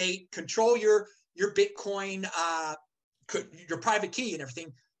financial fate, control your Bitcoin, your private key and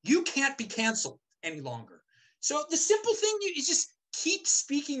everything, you can't be canceled any longer. So the simple thing is just keep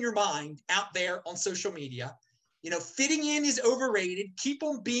speaking your mind out there on social media. Fitting in is overrated. Keep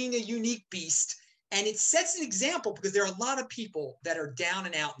on being a unique beast. And it sets an example because there are a lot of people that are down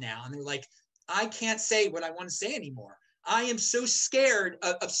and out now. And they're like, I can't say what I want to say anymore. I am so scared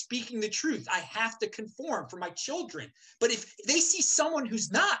of speaking the truth. I have to conform for my children. But if they see someone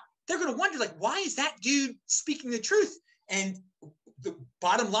who's not, they're going to wonder, like, why is that dude speaking the truth? And the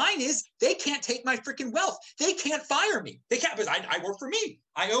bottom line is they can't take my freaking wealth. They can't fire me. They can't, because I work for me.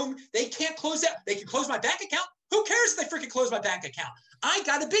 I own, they can't close that. They can close my bank account. Who cares if they freaking close my bank account? I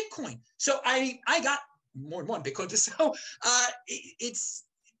got a Bitcoin. So I got more than one Bitcoin. So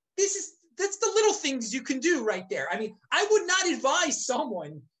that's the little things you can do right there. I mean, I would not advise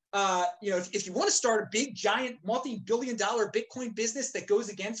someone, if you want to start a big, giant, multi-billion-dollar Bitcoin business that goes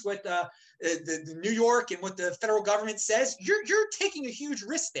against what the New York and what the federal government says, you're taking a huge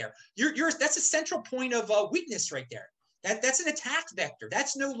risk there. That's a central point of weakness right there. That's an attack vector.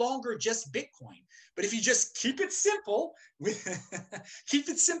 That's no longer just Bitcoin. But if you just keep it simple, keep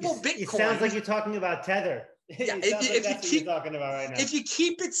it simple, Bitcoin. It sounds like you're talking about Tether. Yeah, That's what you're talking about right now. If you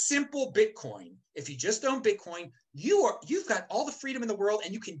keep it simple, Bitcoin, if you just own Bitcoin, you've got all the freedom in the world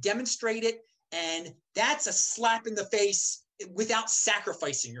and you can demonstrate it. And that's a slap in the face without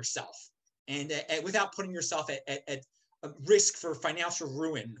sacrificing yourself and without putting yourself at risk for financial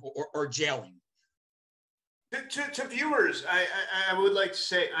ruin or jailing. To viewers, I would like to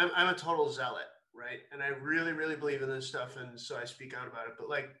say I'm a total zealot, right? And I really, really believe in this stuff. And so I speak out about it. But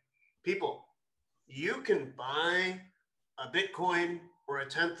like, people, you can buy a Bitcoin or a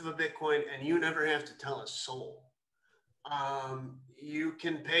tenth of a Bitcoin and you never have to tell a soul. You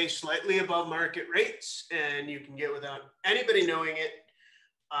can pay slightly above market rates and you can get without anybody knowing it.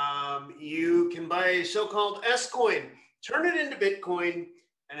 You can buy a so-called S-coin, turn it into Bitcoin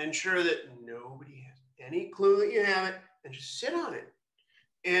and ensure that nobody has any clue that you have it and just sit on it.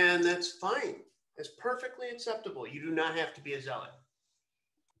 And that's fine. That's perfectly acceptable. You do not have to be a zealot.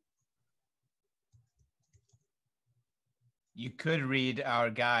 You could read our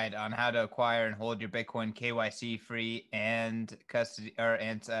guide on how to acquire and hold your Bitcoin KYC free and custody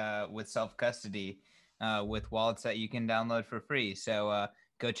with self custody with wallets that you can download for free. So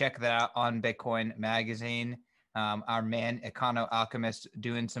go check that out on Bitcoin Magazine. Our man Econo Alchemist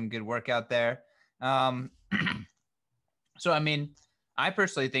doing some good work out there. So I mean, I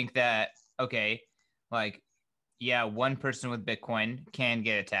personally think that one person with Bitcoin can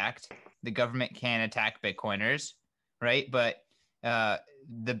get attacked. The government can attack Bitcoiners. Right. But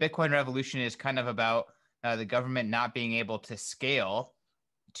the Bitcoin revolution is kind of about the government not being able to scale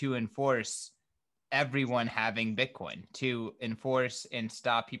to enforce everyone having Bitcoin, to enforce and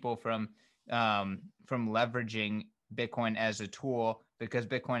stop people from leveraging Bitcoin as a tool, because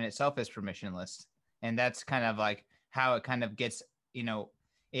Bitcoin itself is permissionless. And that's kind of like how it kind of gets,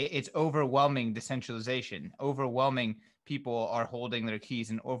 it's overwhelming decentralization. Overwhelming people are holding their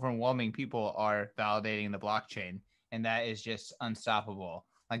keys and overwhelming people are validating the blockchain. And that is just unstoppable.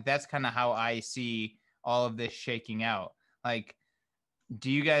 Like, that's kind of how I see all of this shaking out. Like,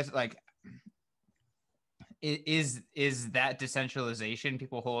 do you guys is that decentralization,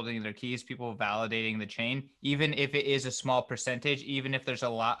 people holding their keys, people validating the chain, even if it is a small percentage, even if there's a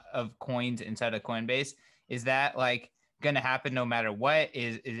lot of coins inside of Coinbase, is that like going to happen no matter what?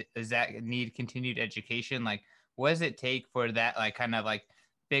 Is that need continued education? Like, what does it take for that, like, kind of like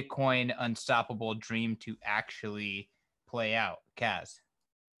Bitcoin unstoppable dream to actually play out? Kaz.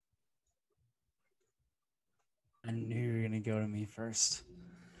 I knew you were gonna go to me first.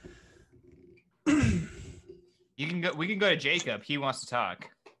 You can go. We can go to Jacob. He wants to talk.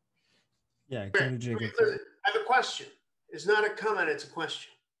 Yeah, go to Jacob. Listen, I have a question. It's not a comment, it's a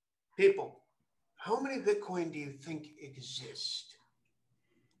question. People, how many Bitcoin do you think exist?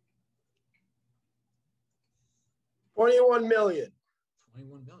 21 million.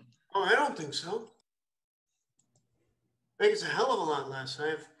 21 million. Oh, I don't think so. I think it's a hell of a lot less. I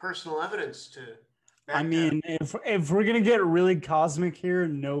have personal evidence to back I mean, if we're gonna get really cosmic here,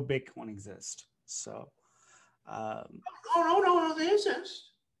 no Bitcoin exists. So, no, they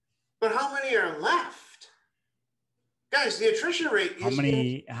exist. But how many are left? Guys, the attrition rate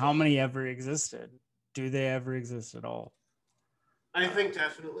is... how many ever existed? Do they ever exist at all? I think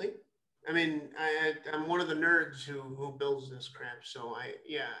definitely. I mean, I'm one of the nerds who builds this crap. So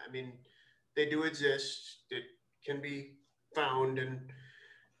I mean, they do exist. It can be found, and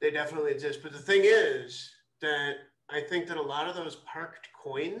they definitely exist. But the thing is that I think that a lot of those parked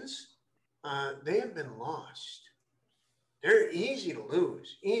coins, they have been lost. They're easy to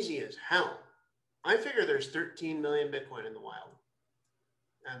lose, easy as hell. I figure there's 13 million Bitcoin in the wild,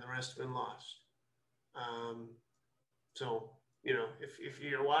 and the rest have been lost. So, you know, if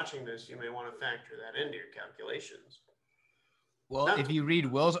you're watching this, you may want to factor that into your calculations. Well, if you read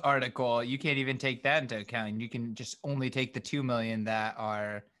Will's article, you can't even take that into account. You can just only take the 2 million that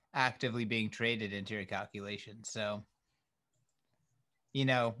are actively being traded into your calculation. So, you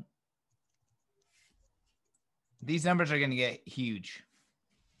know, these numbers are going to get huge.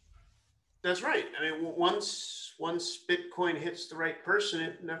 That's right. I mean, once Bitcoin hits the right person,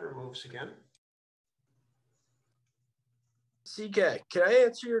 it never moves again. CK, can I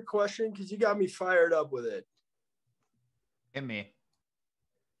answer your question? Because you got me fired up with it. Hit me.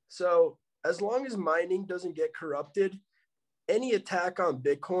 So as long as mining doesn't get corrupted, any attack on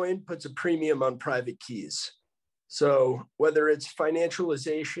Bitcoin puts a premium on private keys. So whether it's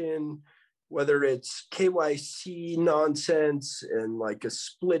financialization, whether it's KYC nonsense and like a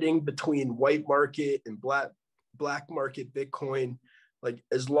splitting between white market and black market Bitcoin, like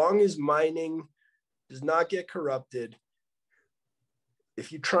as long as mining does not get corrupted,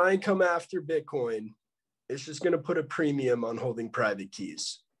 if you try and come after Bitcoin, it's just going to put a premium on holding private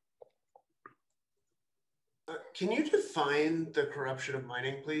keys. Can you define the corruption of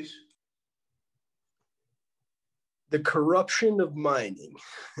mining, please? The corruption of mining.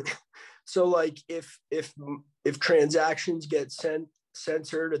 So like if transactions get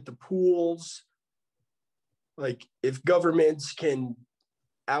censored at the pools, like if governments can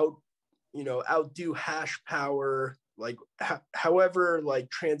outdo hash power, like however like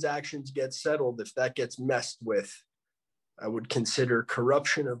transactions get settled, if that gets messed with, I would consider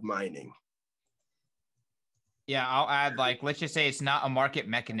corruption of mining. Yeah, I'll add, like, let's just say it's not a market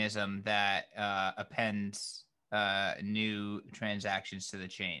mechanism that appends new transactions to the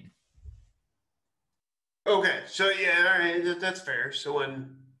chain. Okay, so yeah, all right, that's fair. So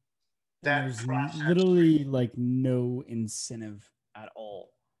when there's literally like no incentive at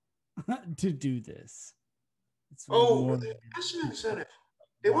all to do this. It's that's an incentive.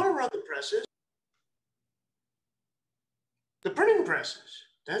 They want to run the presses, the printing presses.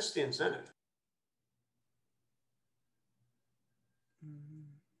 That's the incentive.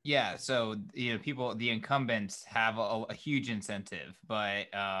 Yeah, so people, the incumbents have a huge incentive, but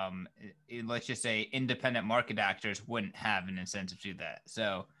let's just say independent market actors wouldn't have an incentive to do that.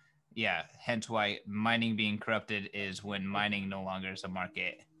 So, yeah, hence why mining being corrupted is when mining no longer is a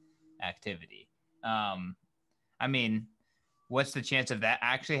market activity. I mean, what's the chance of that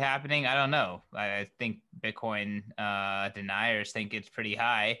actually happening? I don't know. I think Bitcoin deniers think it's pretty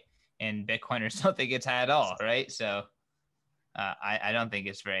high, and Bitcoiners don't think it's high at all, right? So. I don't think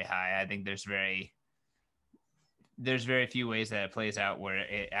it's very high. I think there's very few ways that it plays out where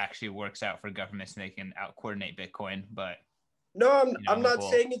it actually works out for governments and they can out coordinate Bitcoin. But no, I'm not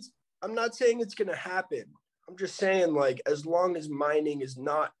saying it's going to happen. I'm just saying, like, as long as mining is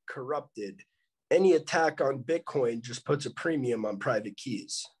not corrupted, any attack on Bitcoin just puts a premium on private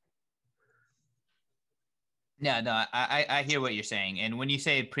keys. No, I hear what you're saying. And when you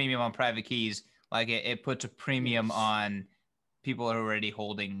say premium on private keys, like it puts a premium on people are already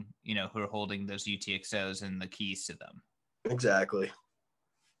holding, who are holding those UTXOs and the keys to them. Exactly.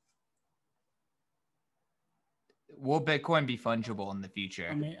 Will Bitcoin be fungible in the future?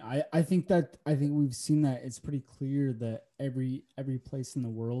 I mean, I think we've seen that it's pretty clear that every place in the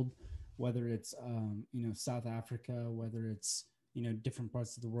world, whether it's South Africa, whether it's different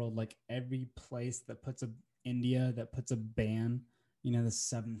parts of the world, like every place that puts India that puts a ban, the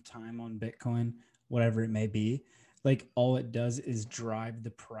seventh time on Bitcoin, whatever it may be, like all it does is drive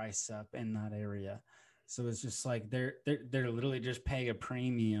the price up in that area. So it's just like they're literally just paying a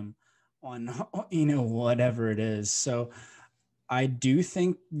premium on whatever it is. So I do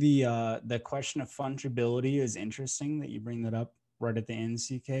think the question of fungibility is interesting that you bring that up right at the end,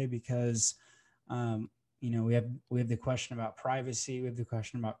 CK, because we have the question about privacy, we have the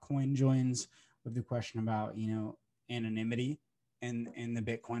question about coin joins, we have the question about anonymity in the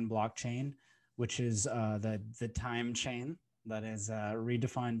Bitcoin blockchain, which is the time chain that is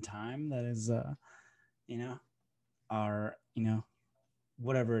redefined time, that is our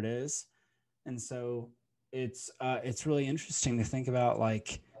whatever it is. And so it's really interesting to think about,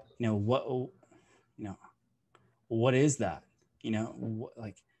 like, what is that,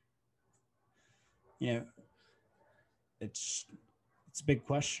 it's a big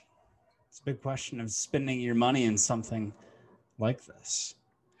question. It's a big question of spending your money in something like this.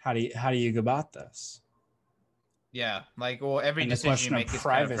 How do you go about this? Yeah, like, well, every And the decision you question of make is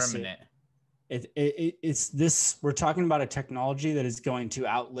kind of privacy. permanent. It's this. We're talking about a technology that is going to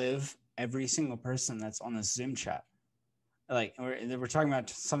outlive every single person that's on this Zoom chat. Like we're talking about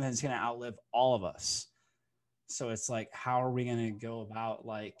something that's going to outlive all of us. So it's like, how are we going to go about,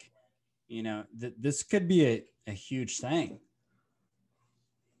 like, you know, this could be a huge thing.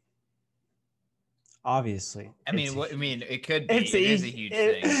 Obviously, I mean, it could be. It is a huge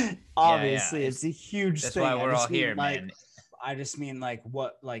thing. Obviously, Yeah, it's a huge that's thing. why we're all here, like, man. I just mean, like,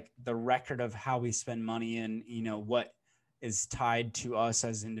 what, like, the record of how we spend money and, you know, what is tied to us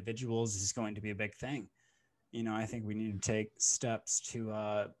as individuals is going to be a big thing. You know, I think we need to take steps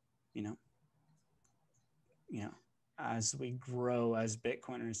to, you know, as we grow as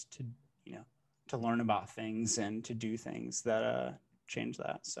Bitcoiners, to, you know, to learn about things and to do things that change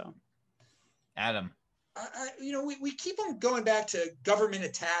that. So, Adam. You know, we keep on going back to government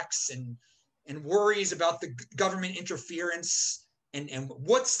attacks and worries about the government interference and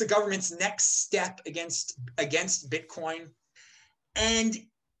what's the government's next step against Bitcoin. And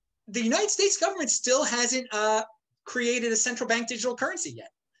the United States government still hasn't created a central bank digital currency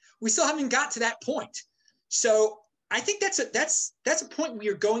yet. We still haven't got to that point. So I think that's a point we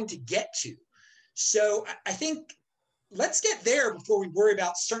are going to get to. So I think let's get there before we worry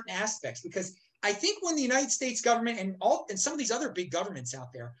about certain aspects, because I think when the United States government and some of these other big governments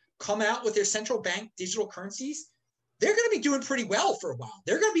out there come out with their central bank digital currencies, they're going to be doing pretty well for a while.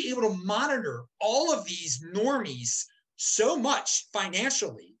 They're going to be able to monitor all of these normies so much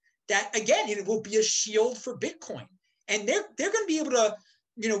financially that, again, it will be a shield for Bitcoin. And they're going to be able to,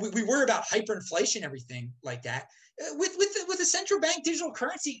 you know, we worry about hyperinflation, everything like that. With a central bank digital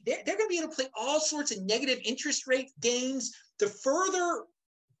currency, they're going to be able to play all sorts of negative interest rate games to further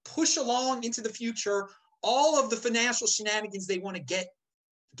push along into the future all of the financial shenanigans they want to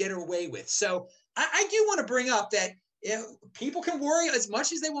get away with. So I do want to bring up that, you know, people can worry as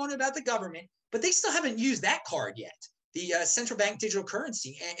much as they want about the government, but they still haven't used that card yet, the central bank digital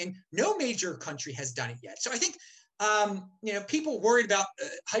currency, and no major country has done it yet. So I think, you know, people worried about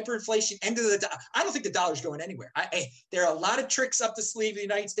hyperinflation, end of the I don't think the dollar's going anywhere. There are a lot of tricks up the sleeve of the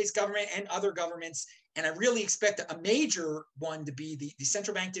United States government and other governments, and I really expect a major one to be the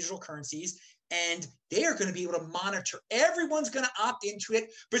central bank digital currencies. And they are going to be able to monitor. Everyone's going to opt into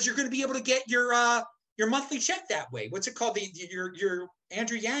it, but you're going to be able to get your monthly check that way. What's it called? Your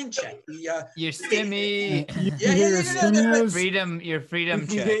Andrew Yang check. Your stimmy. Your freedom you can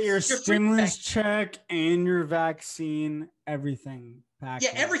check. get your stimulus check and your vaccine, everything.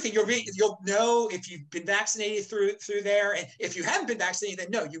 Yeah, everything. You'll know if you've been vaccinated through there, and if you haven't been vaccinated, then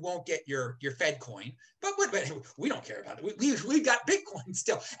no, you won't get your Fed coin. But we don't care about it. We've got Bitcoin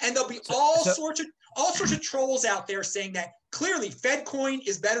still, and there'll be all sorts of trolls out there saying that clearly Fed coin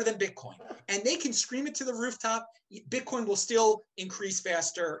is better than Bitcoin, and they can scream it to the rooftop. Bitcoin will still increase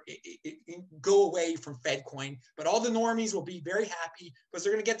faster, go away from Fed coin, but all the normies will be very happy because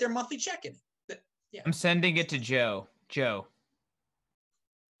they're going to get their monthly check in it. Yeah. I'm sending it to Joe. Joe.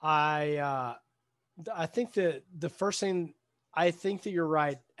 I think that the first thing, I think that you're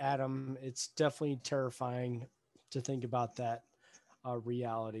right, Adam. It's definitely terrifying to think about that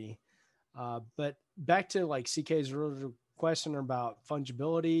reality. But back to like CK's original question about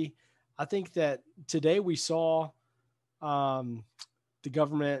fungibility, I think that today we saw the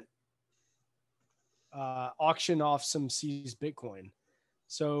government auction off some seized Bitcoin.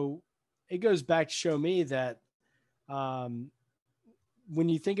 So it goes back to show me that when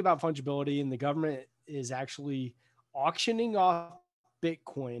you think about fungibility and the government is actually auctioning off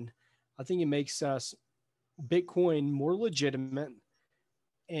Bitcoin, I think it makes us Bitcoin more legitimate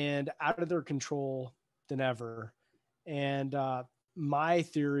and out of their control than ever. And my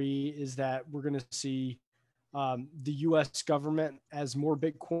theory is that we're going to see the U.S. government, as more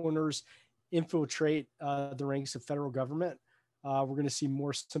Bitcoiners infiltrate the ranks of federal government, we're going to see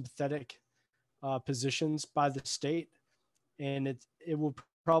more sympathetic positions by the state. And it will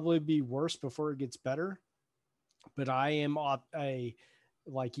probably be worse before it gets better. But I am a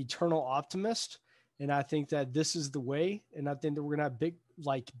eternal optimist, and I think that this is the way. And I think that we're gonna have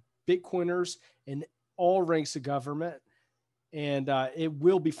Bitcoiners in all ranks of government, and it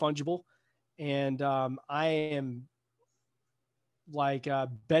will be fungible. And I am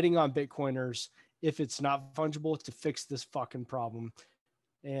betting on Bitcoiners, if it's not fungible, to fix this fucking problem.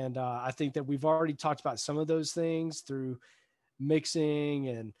 And I think that we've already talked about some of those things through mixing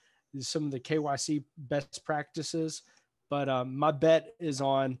and some of the KYC best practices. But my bet is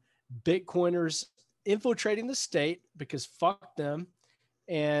on Bitcoiners infiltrating the state, because fuck them,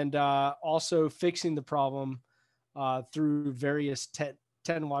 and also fixing the problem through various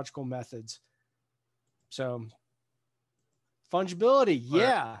technological methods. So Fungibility,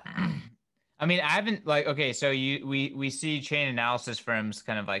 yeah. I mean, I haven't okay, so we see chain analysis firms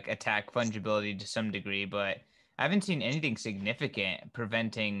kind of like attack fungibility to some degree, but I haven't seen anything significant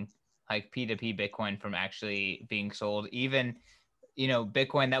preventing like P2P Bitcoin from actually being sold. Even,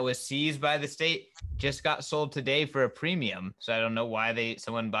 Bitcoin that was seized by the state just got sold today for a premium. So I don't know why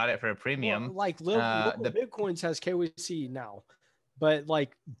someone bought it for a premium. Well, like local Bitcoins has KYC now, but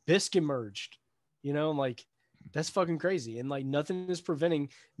like BISC emerged, like that's fucking crazy. And like nothing is preventing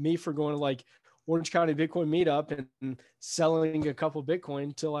me from going to like Orange County Bitcoin meetup and selling a couple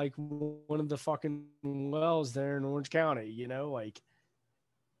Bitcoin to like one of the fucking wells there in Orange County, like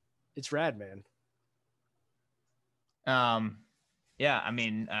it's rad, man. Yeah, I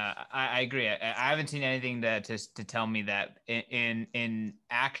mean, I agree. I haven't seen anything to tell me that in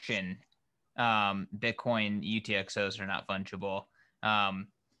action, Bitcoin UTXOs are not fungible.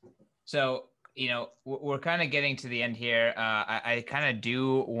 So we're kind of getting to the end here. I kind of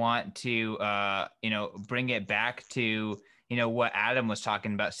do want to bring it back to what Adam was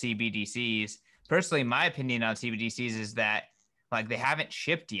talking about, CBDCs. Personally, my opinion on CBDCs is that like they haven't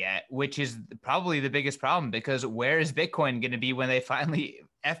shipped yet, which is probably the biggest problem, because where is Bitcoin going to be when they finally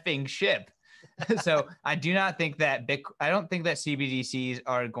effing ship? So I do not think that I don't think that CBDCs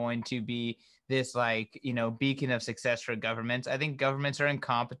are going to be this beacon of success for governments. I think governments are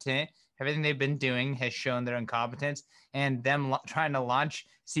incompetent. Everything they've been doing has shown their incompetence, and them trying to launch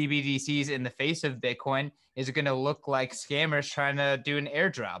CBDCs in the face of Bitcoin is going to look like scammers trying to do an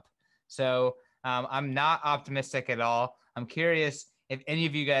airdrop. So I'm not optimistic at all. I'm curious if any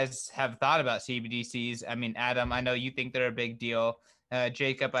of you guys have thought about CBDCs. I mean, Adam, I know you think they're a big deal.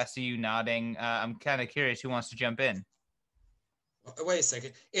 Jacob, I see you nodding. I'm kind of curious who wants to jump in. Wait a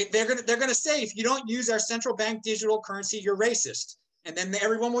second. They're gonna say if you don't use our central bank digital currency, you're racist, and then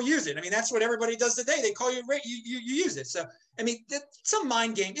everyone will use it. I mean, that's what everybody does today. They call you you use it. So I mean, some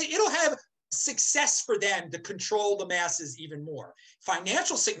mind game. It'll have success for them to control the masses even more.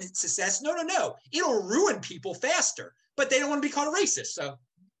 Financial success, no. It'll ruin people faster, but they don't want to be called a racist. So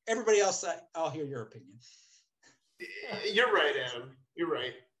everybody else, I'll hear your opinion. You're right, Adam. You're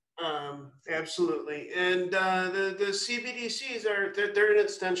right. Absolutely. And the CBDCs they're an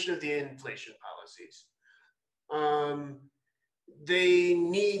extension of the inflation policies. They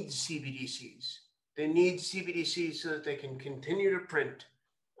need CBDCs. They need CBDCs so that they can continue to print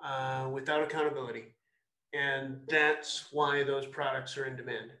without accountability. And that's why those products are in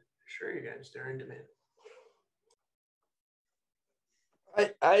demand. Sure, you guys, they're in demand.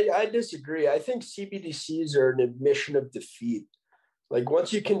 I disagree. I think CBDCs are an admission of defeat. Like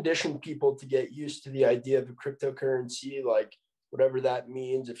once you condition people to get used to the idea of a cryptocurrency, like whatever that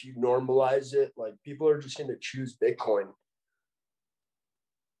means, if you normalize it, like people are just going to choose Bitcoin.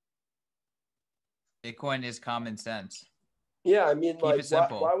 Bitcoin is common sense. Yeah, I mean, Keep it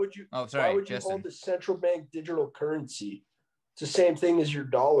simple. why would you? Sorry, why would you hold the central bank digital currency? It's the same thing as your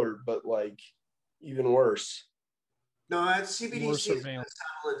dollar, but like even worse. No, that's CBDC is going to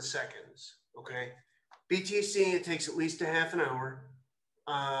settle in seconds. Okay, BTC, it takes at least a half an hour.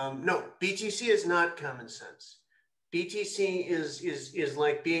 No, BTC is not common sense. BTC is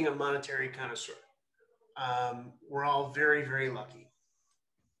like being a monetary connoisseur. We're all very, very lucky.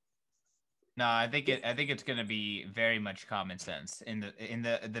 No, I think it's going to be very much common sense in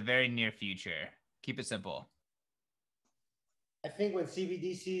the very near future. Keep it simple. I think when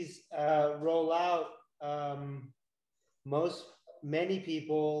CBDCs roll out, many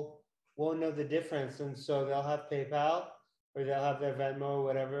people won't know the difference, and so they'll have PayPal or they'll have their Venmo or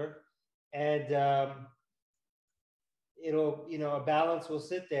whatever, and it'll a balance will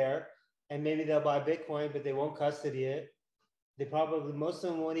sit there, and maybe they'll buy Bitcoin, but they won't custody it. They probably, most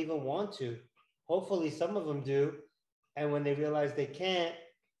of them won't even want to. Hopefully some of them do, and when they realize they can't,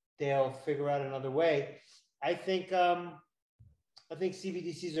 they'll figure out another way. I think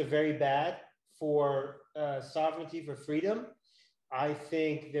CBDCs are very bad for sovereignty, for freedom. I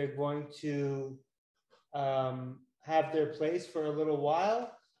think they're going to have their place for a little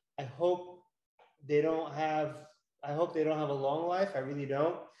while. I hope they don't have a long life. I really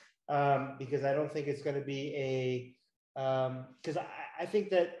don't, because I don't think it's going to be because I think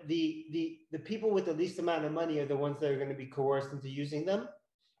that the people with the least amount of money are the ones that are going to be coerced into using them,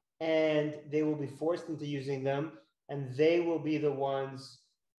 and they will be forced into using them, and they will be the ones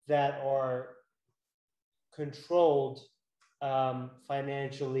that are controlled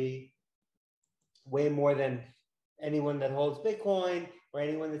financially way more than anyone that holds Bitcoin or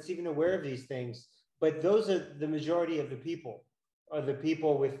anyone that's even aware of these things. But those are the majority of the people, or the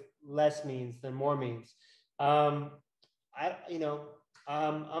people with less means than more means. I'm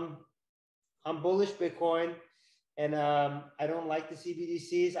bullish Bitcoin, And I don't like the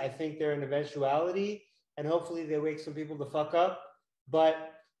CBDCs. I think they're an eventuality, and hopefully they wake some people the fuck up. But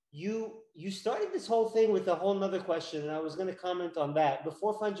you started this whole thing with a whole nother question, and I was going to comment on that.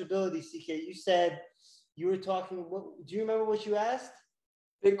 Before fungibility, CK, you said you were talking. Do you remember what you asked?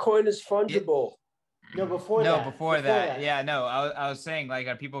 Bitcoin is fungible. No, before that. Yeah, no, I was saying, like,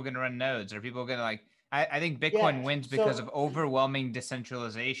 are people going to run nodes? Are people going to, like, I think Bitcoin wins because of overwhelming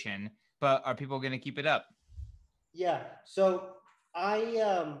decentralization, but are people going to keep it up? Yeah. So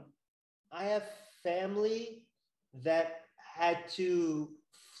I have family that had to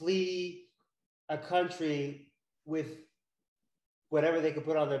flee a country with whatever they could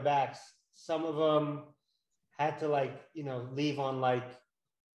put on their backs. Some of them had to, like, leave on, like,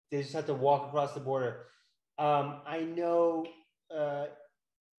 they just had to walk across the border. I know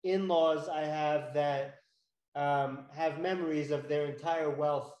in-laws I have that have memories of their entire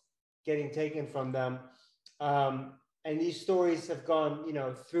wealth getting taken from them. And these stories have gone,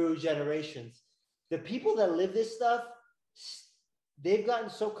 through generations. The people that live this stuff, they've gotten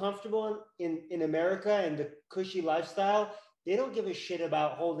so comfortable in America and the cushy lifestyle, they don't give a shit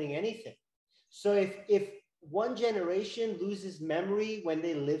about holding anything. So if one generation loses memory when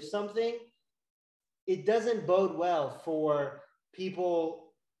they live something, it doesn't bode well for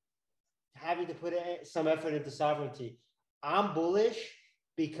people having to put some effort into sovereignty. I'm bullish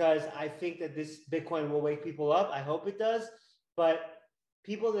because I think that this Bitcoin will wake people up. I hope it does. But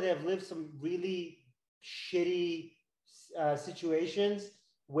people that have lived some really shitty situations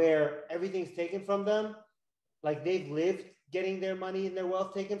where everything's taken from them, like they've lived getting their money and their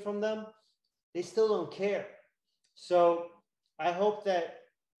wealth taken from them, they still don't care. So I hope that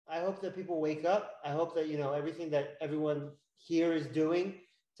people wake up. I hope that everything that everyone here is doing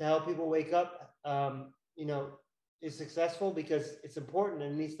to help people wake up, is successful, because it's important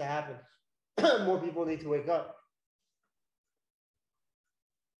and it needs to happen. More people need to wake up.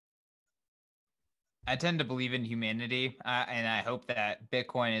 I tend to believe in humanity, and I hope that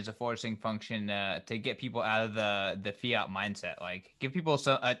Bitcoin is a forcing function to get people out of the fiat mindset. Like, give people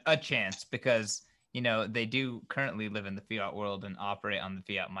a chance, because they do currently live in the fiat world and operate on the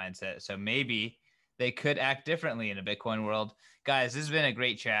fiat mindset. So maybe they could act differently in a Bitcoin world. Guys, this has been a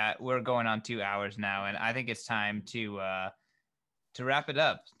great chat. We're going on 2 hours now, and I think it's time to wrap it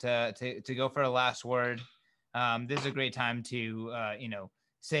up, to go for a last word. This is a great time to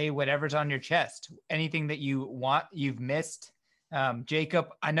say whatever's on your chest, anything that you've missed. Jacob,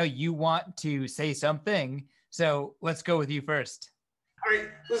 I know you want to say something, so let's go with you first. All right,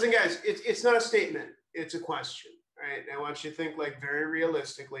 listen, guys, it's not a statement, it's a question. All right, I want you to think, like, very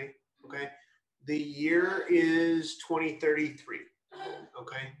realistically. Okay, the year is 2033.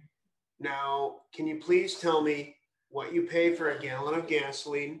 Okay, now can you please tell me what you pay for a gallon of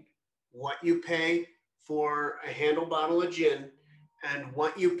gasoline, what you pay for a handle bottle of gin, and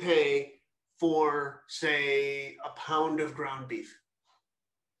what you pay for, say, a pound of ground beef?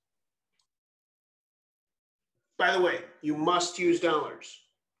 By the way, you must use dollars.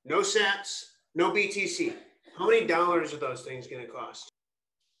 No sats, no BTC. How many dollars are those things going to cost?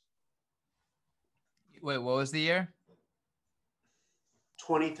 Wait, what was the year?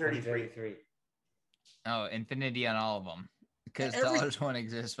 2033. Oh, infinity on all of them, because dollars won't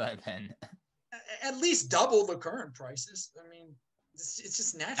exist by then. At least double the current prices. I mean, it's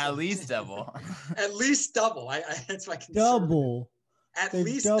just natural. At least double. At least double. That's my concern. Double. At They've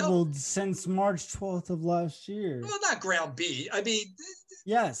least doubled since March 12th of last year. Well, not ground beef. I mean,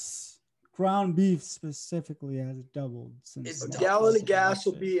 yes, ground beef specifically has doubled since. A gallon of gas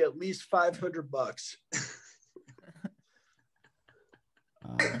will be at least $500.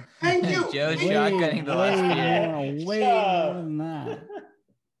 Thank you. Joe's shotgunning the last beer. Way more than that.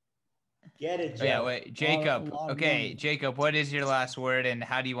 Get it, Joe. Oh, yeah, wait, Jacob. Okay, Jacob, what is your last word, and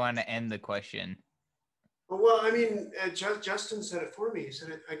how do you want to end the question? Well, I mean, Justin said it for me. He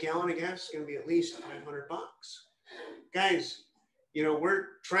said a gallon of gas is going to be at least $500. Guys, we're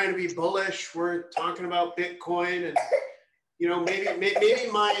trying to be bullish. We're talking about Bitcoin, and maybe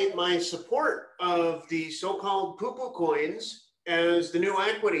my support of the so-called poo-poo coins as the new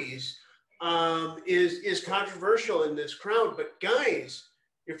equities is controversial in this crowd. But guys,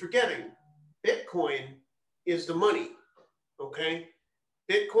 you're forgetting, Bitcoin is the money. Okay.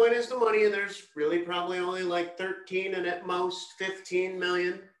 Bitcoin is the money, and there's really probably only like 13 and at most 15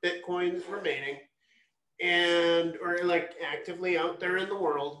 million Bitcoins remaining, or like actively out there in the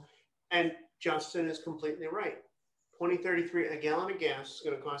world. And Justin is completely right. 2033, a gallon of gas is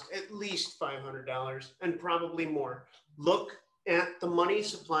going to cost at least $500 and probably more. Look at the money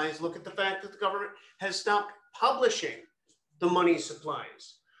supplies. Look at the fact that the government has stopped publishing the money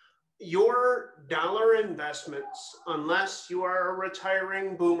supplies. your dollar investments, unless you are a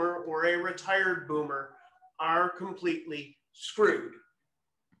retiring boomer or a retired boomer, are completely screwed.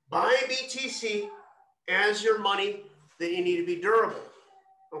 Buy BTC as your money that you need to be durable.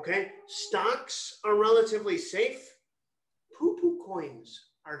 Okay? Stocks are relatively safe. Poo-poo coins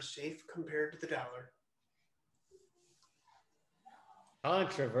are safe compared to the dollar.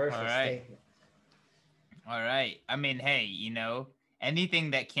 Controversial statement. All right. I mean, hey,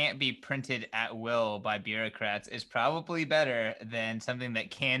 anything that can't be printed at will by bureaucrats is probably better than something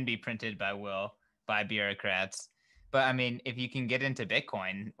that can be printed by will by bureaucrats. But I mean, if you can get into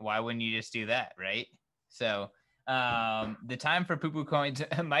Bitcoin, why wouldn't you just do that, right? So the time for poo-poo coins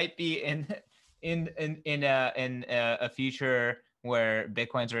might be in a future where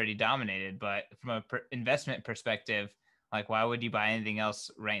Bitcoin's already dominated. But from a investment perspective, like, why would you buy anything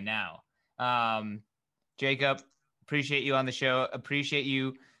else right now? Jacob, appreciate you on the show. Appreciate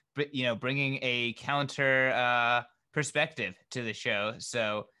you, bringing a counter perspective to the show.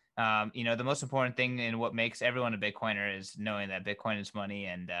 So, the most important thing and what makes everyone a Bitcoiner is knowing that Bitcoin is money,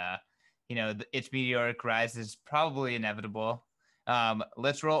 and its meteoric rise is probably inevitable.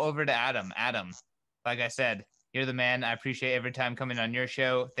 Let's roll over to Adam. Adam, like I said, you're the man. I appreciate every time coming on your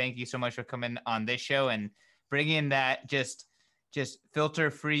show. Thank you so much for coming on this show and bringing that just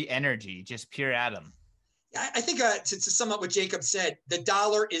filter-free energy, just pure Adam. I think to sum up what Jacob said, the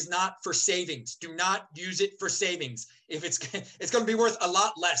dollar is not for savings. Do not use it for savings. If it's going to be worth a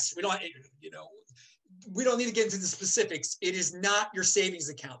lot less. We don't need to get into the specifics. It is not your savings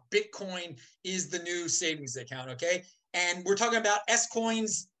account. Bitcoin is the new savings account. Okay. And we're talking about S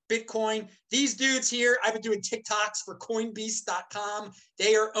coins, Bitcoin. These dudes here, I've been doing TikToks for coinbeast.com.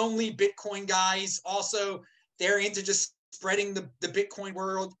 They are only Bitcoin guys. Also, they're into just spreading the Bitcoin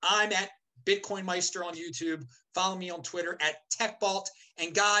world. I'm at BitcoinMeister on YouTube. Follow me on Twitter at TechBalt.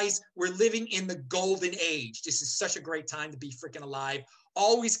 And guys, we're living in the golden age. This is such a great time to be freaking alive.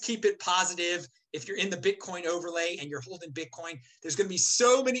 Always keep it positive. If you're in the Bitcoin overlay and you're holding Bitcoin, there's going to be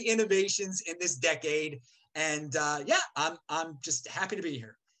so many innovations in this decade. And I'm just happy to be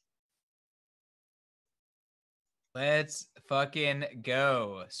here. Let's fucking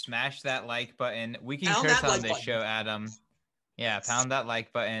go. Smash that like button. We can Pound curse that on like this button. show, Adam. Yeah, pound that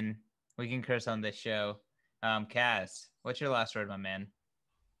like button. We can curse on this show. Kaz, what's your last word, my man?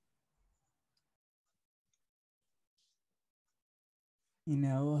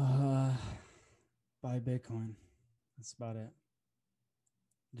 Buy Bitcoin. That's about it.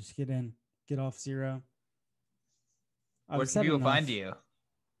 Just get in, get off zero. Where can people find you?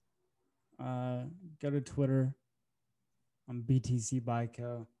 Go to Twitter. I'm BTC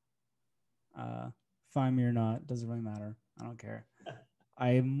Byco. Find me or not, doesn't really matter. I don't care.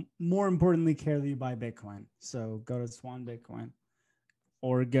 I more importantly care that you buy Bitcoin. So go to Swan Bitcoin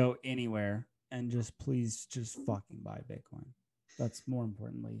or go anywhere and please fucking buy Bitcoin. That's more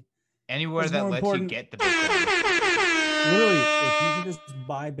importantly. Anywhere that lets you get the Bitcoin. Literally, if you can just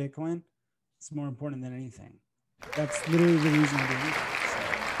buy Bitcoin, it's more important than anything. That's literally the reason I'm doing it. So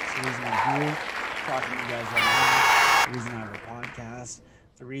it's the reason I'm here talking to you guys right now. The reason I have a podcast.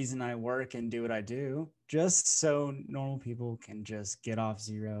 The reason I work and do what I do, just so normal people can just get off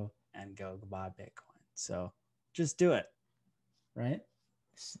zero and go buy Bitcoin. So just do it, right?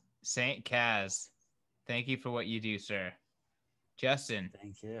 Saint Kaz, thank you for what you do, sir. Justin.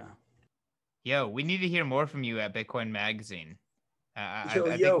 Thank you. Yo, we need to hear more from you at Bitcoin Magazine. I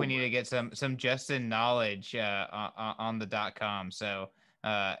think we need to get some Justin knowledge on the .com. So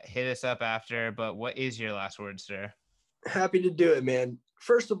hit us up after. But what is your last word, sir? Happy to do it, man.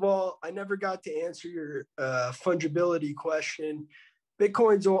 First of all, I never got to answer your fungibility question.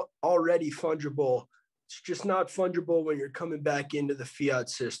 Bitcoin's already fungible. It's just not fungible when you're coming back into the fiat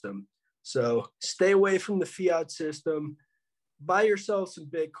system. So stay away from the fiat system. Buy yourself some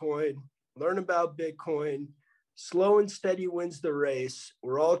Bitcoin. Learn about Bitcoin. Slow and steady wins the race.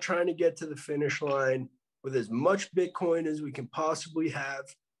 We're all trying to get to the finish line with as much Bitcoin as we can possibly have.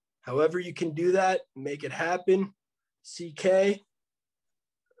 However you can do that, make it happen. CK,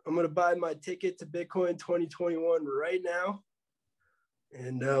 I'm going to buy my ticket to Bitcoin 2021 right now.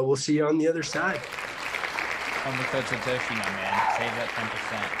 And we'll see you on the other side. On the code Satoshi, my man. Save that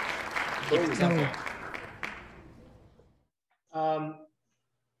 10%. Keep it simple.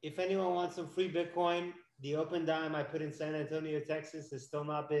 If anyone wants some free Bitcoin, the open dime I put in San Antonio, Texas has still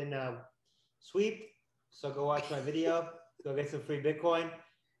not been sweeped. So go watch my video. Go get some free Bitcoin.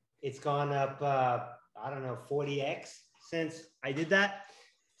 It's gone up, 40x since I did that.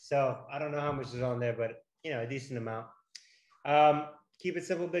 So I don't know how much is on there, but a decent amount. Keep it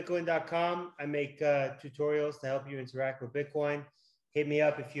simple, Bitcoin.com. I make tutorials to help you interact with Bitcoin. hit me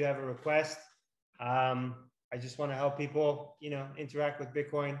up if you have a request. I just want to help people, interact with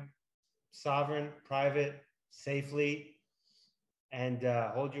Bitcoin, sovereign, private, safely, and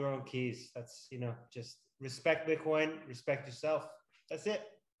hold your own keys. That's, just respect Bitcoin, respect yourself. That's it.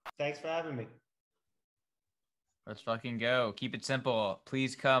 Thanks for having me. Let's fucking go. Keep it simple.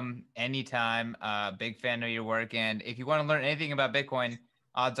 Please come anytime. Big fan of your work. And if you want to learn anything about Bitcoin,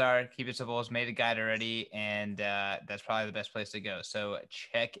 odds are Keep It Simple has made a guide already. And that's probably the best place to go. So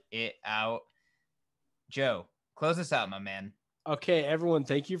check it out. Joe, close us out, my man. Okay, everyone,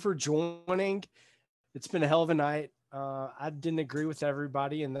 thank you for joining. It's been a hell of a night. I didn't agree with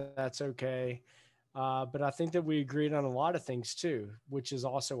everybody, and that's okay. But I think that we agreed on a lot of things too, which is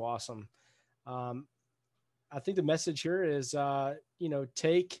also awesome. I think the message here is,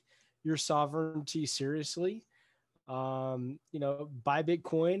 take your sovereignty seriously. Buy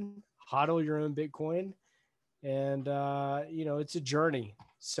Bitcoin, hodl your own Bitcoin, and, it's a journey.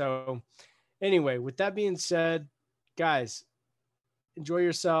 So anyway, with that being said, guys, enjoy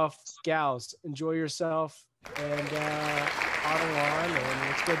yourself. Gals, enjoy yourself. And hodl on, and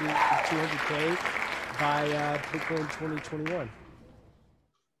let's go to 200K by Bitcoin 2021.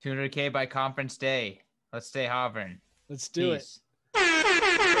 200K by conference day. Let's stay hovering. Let's do it.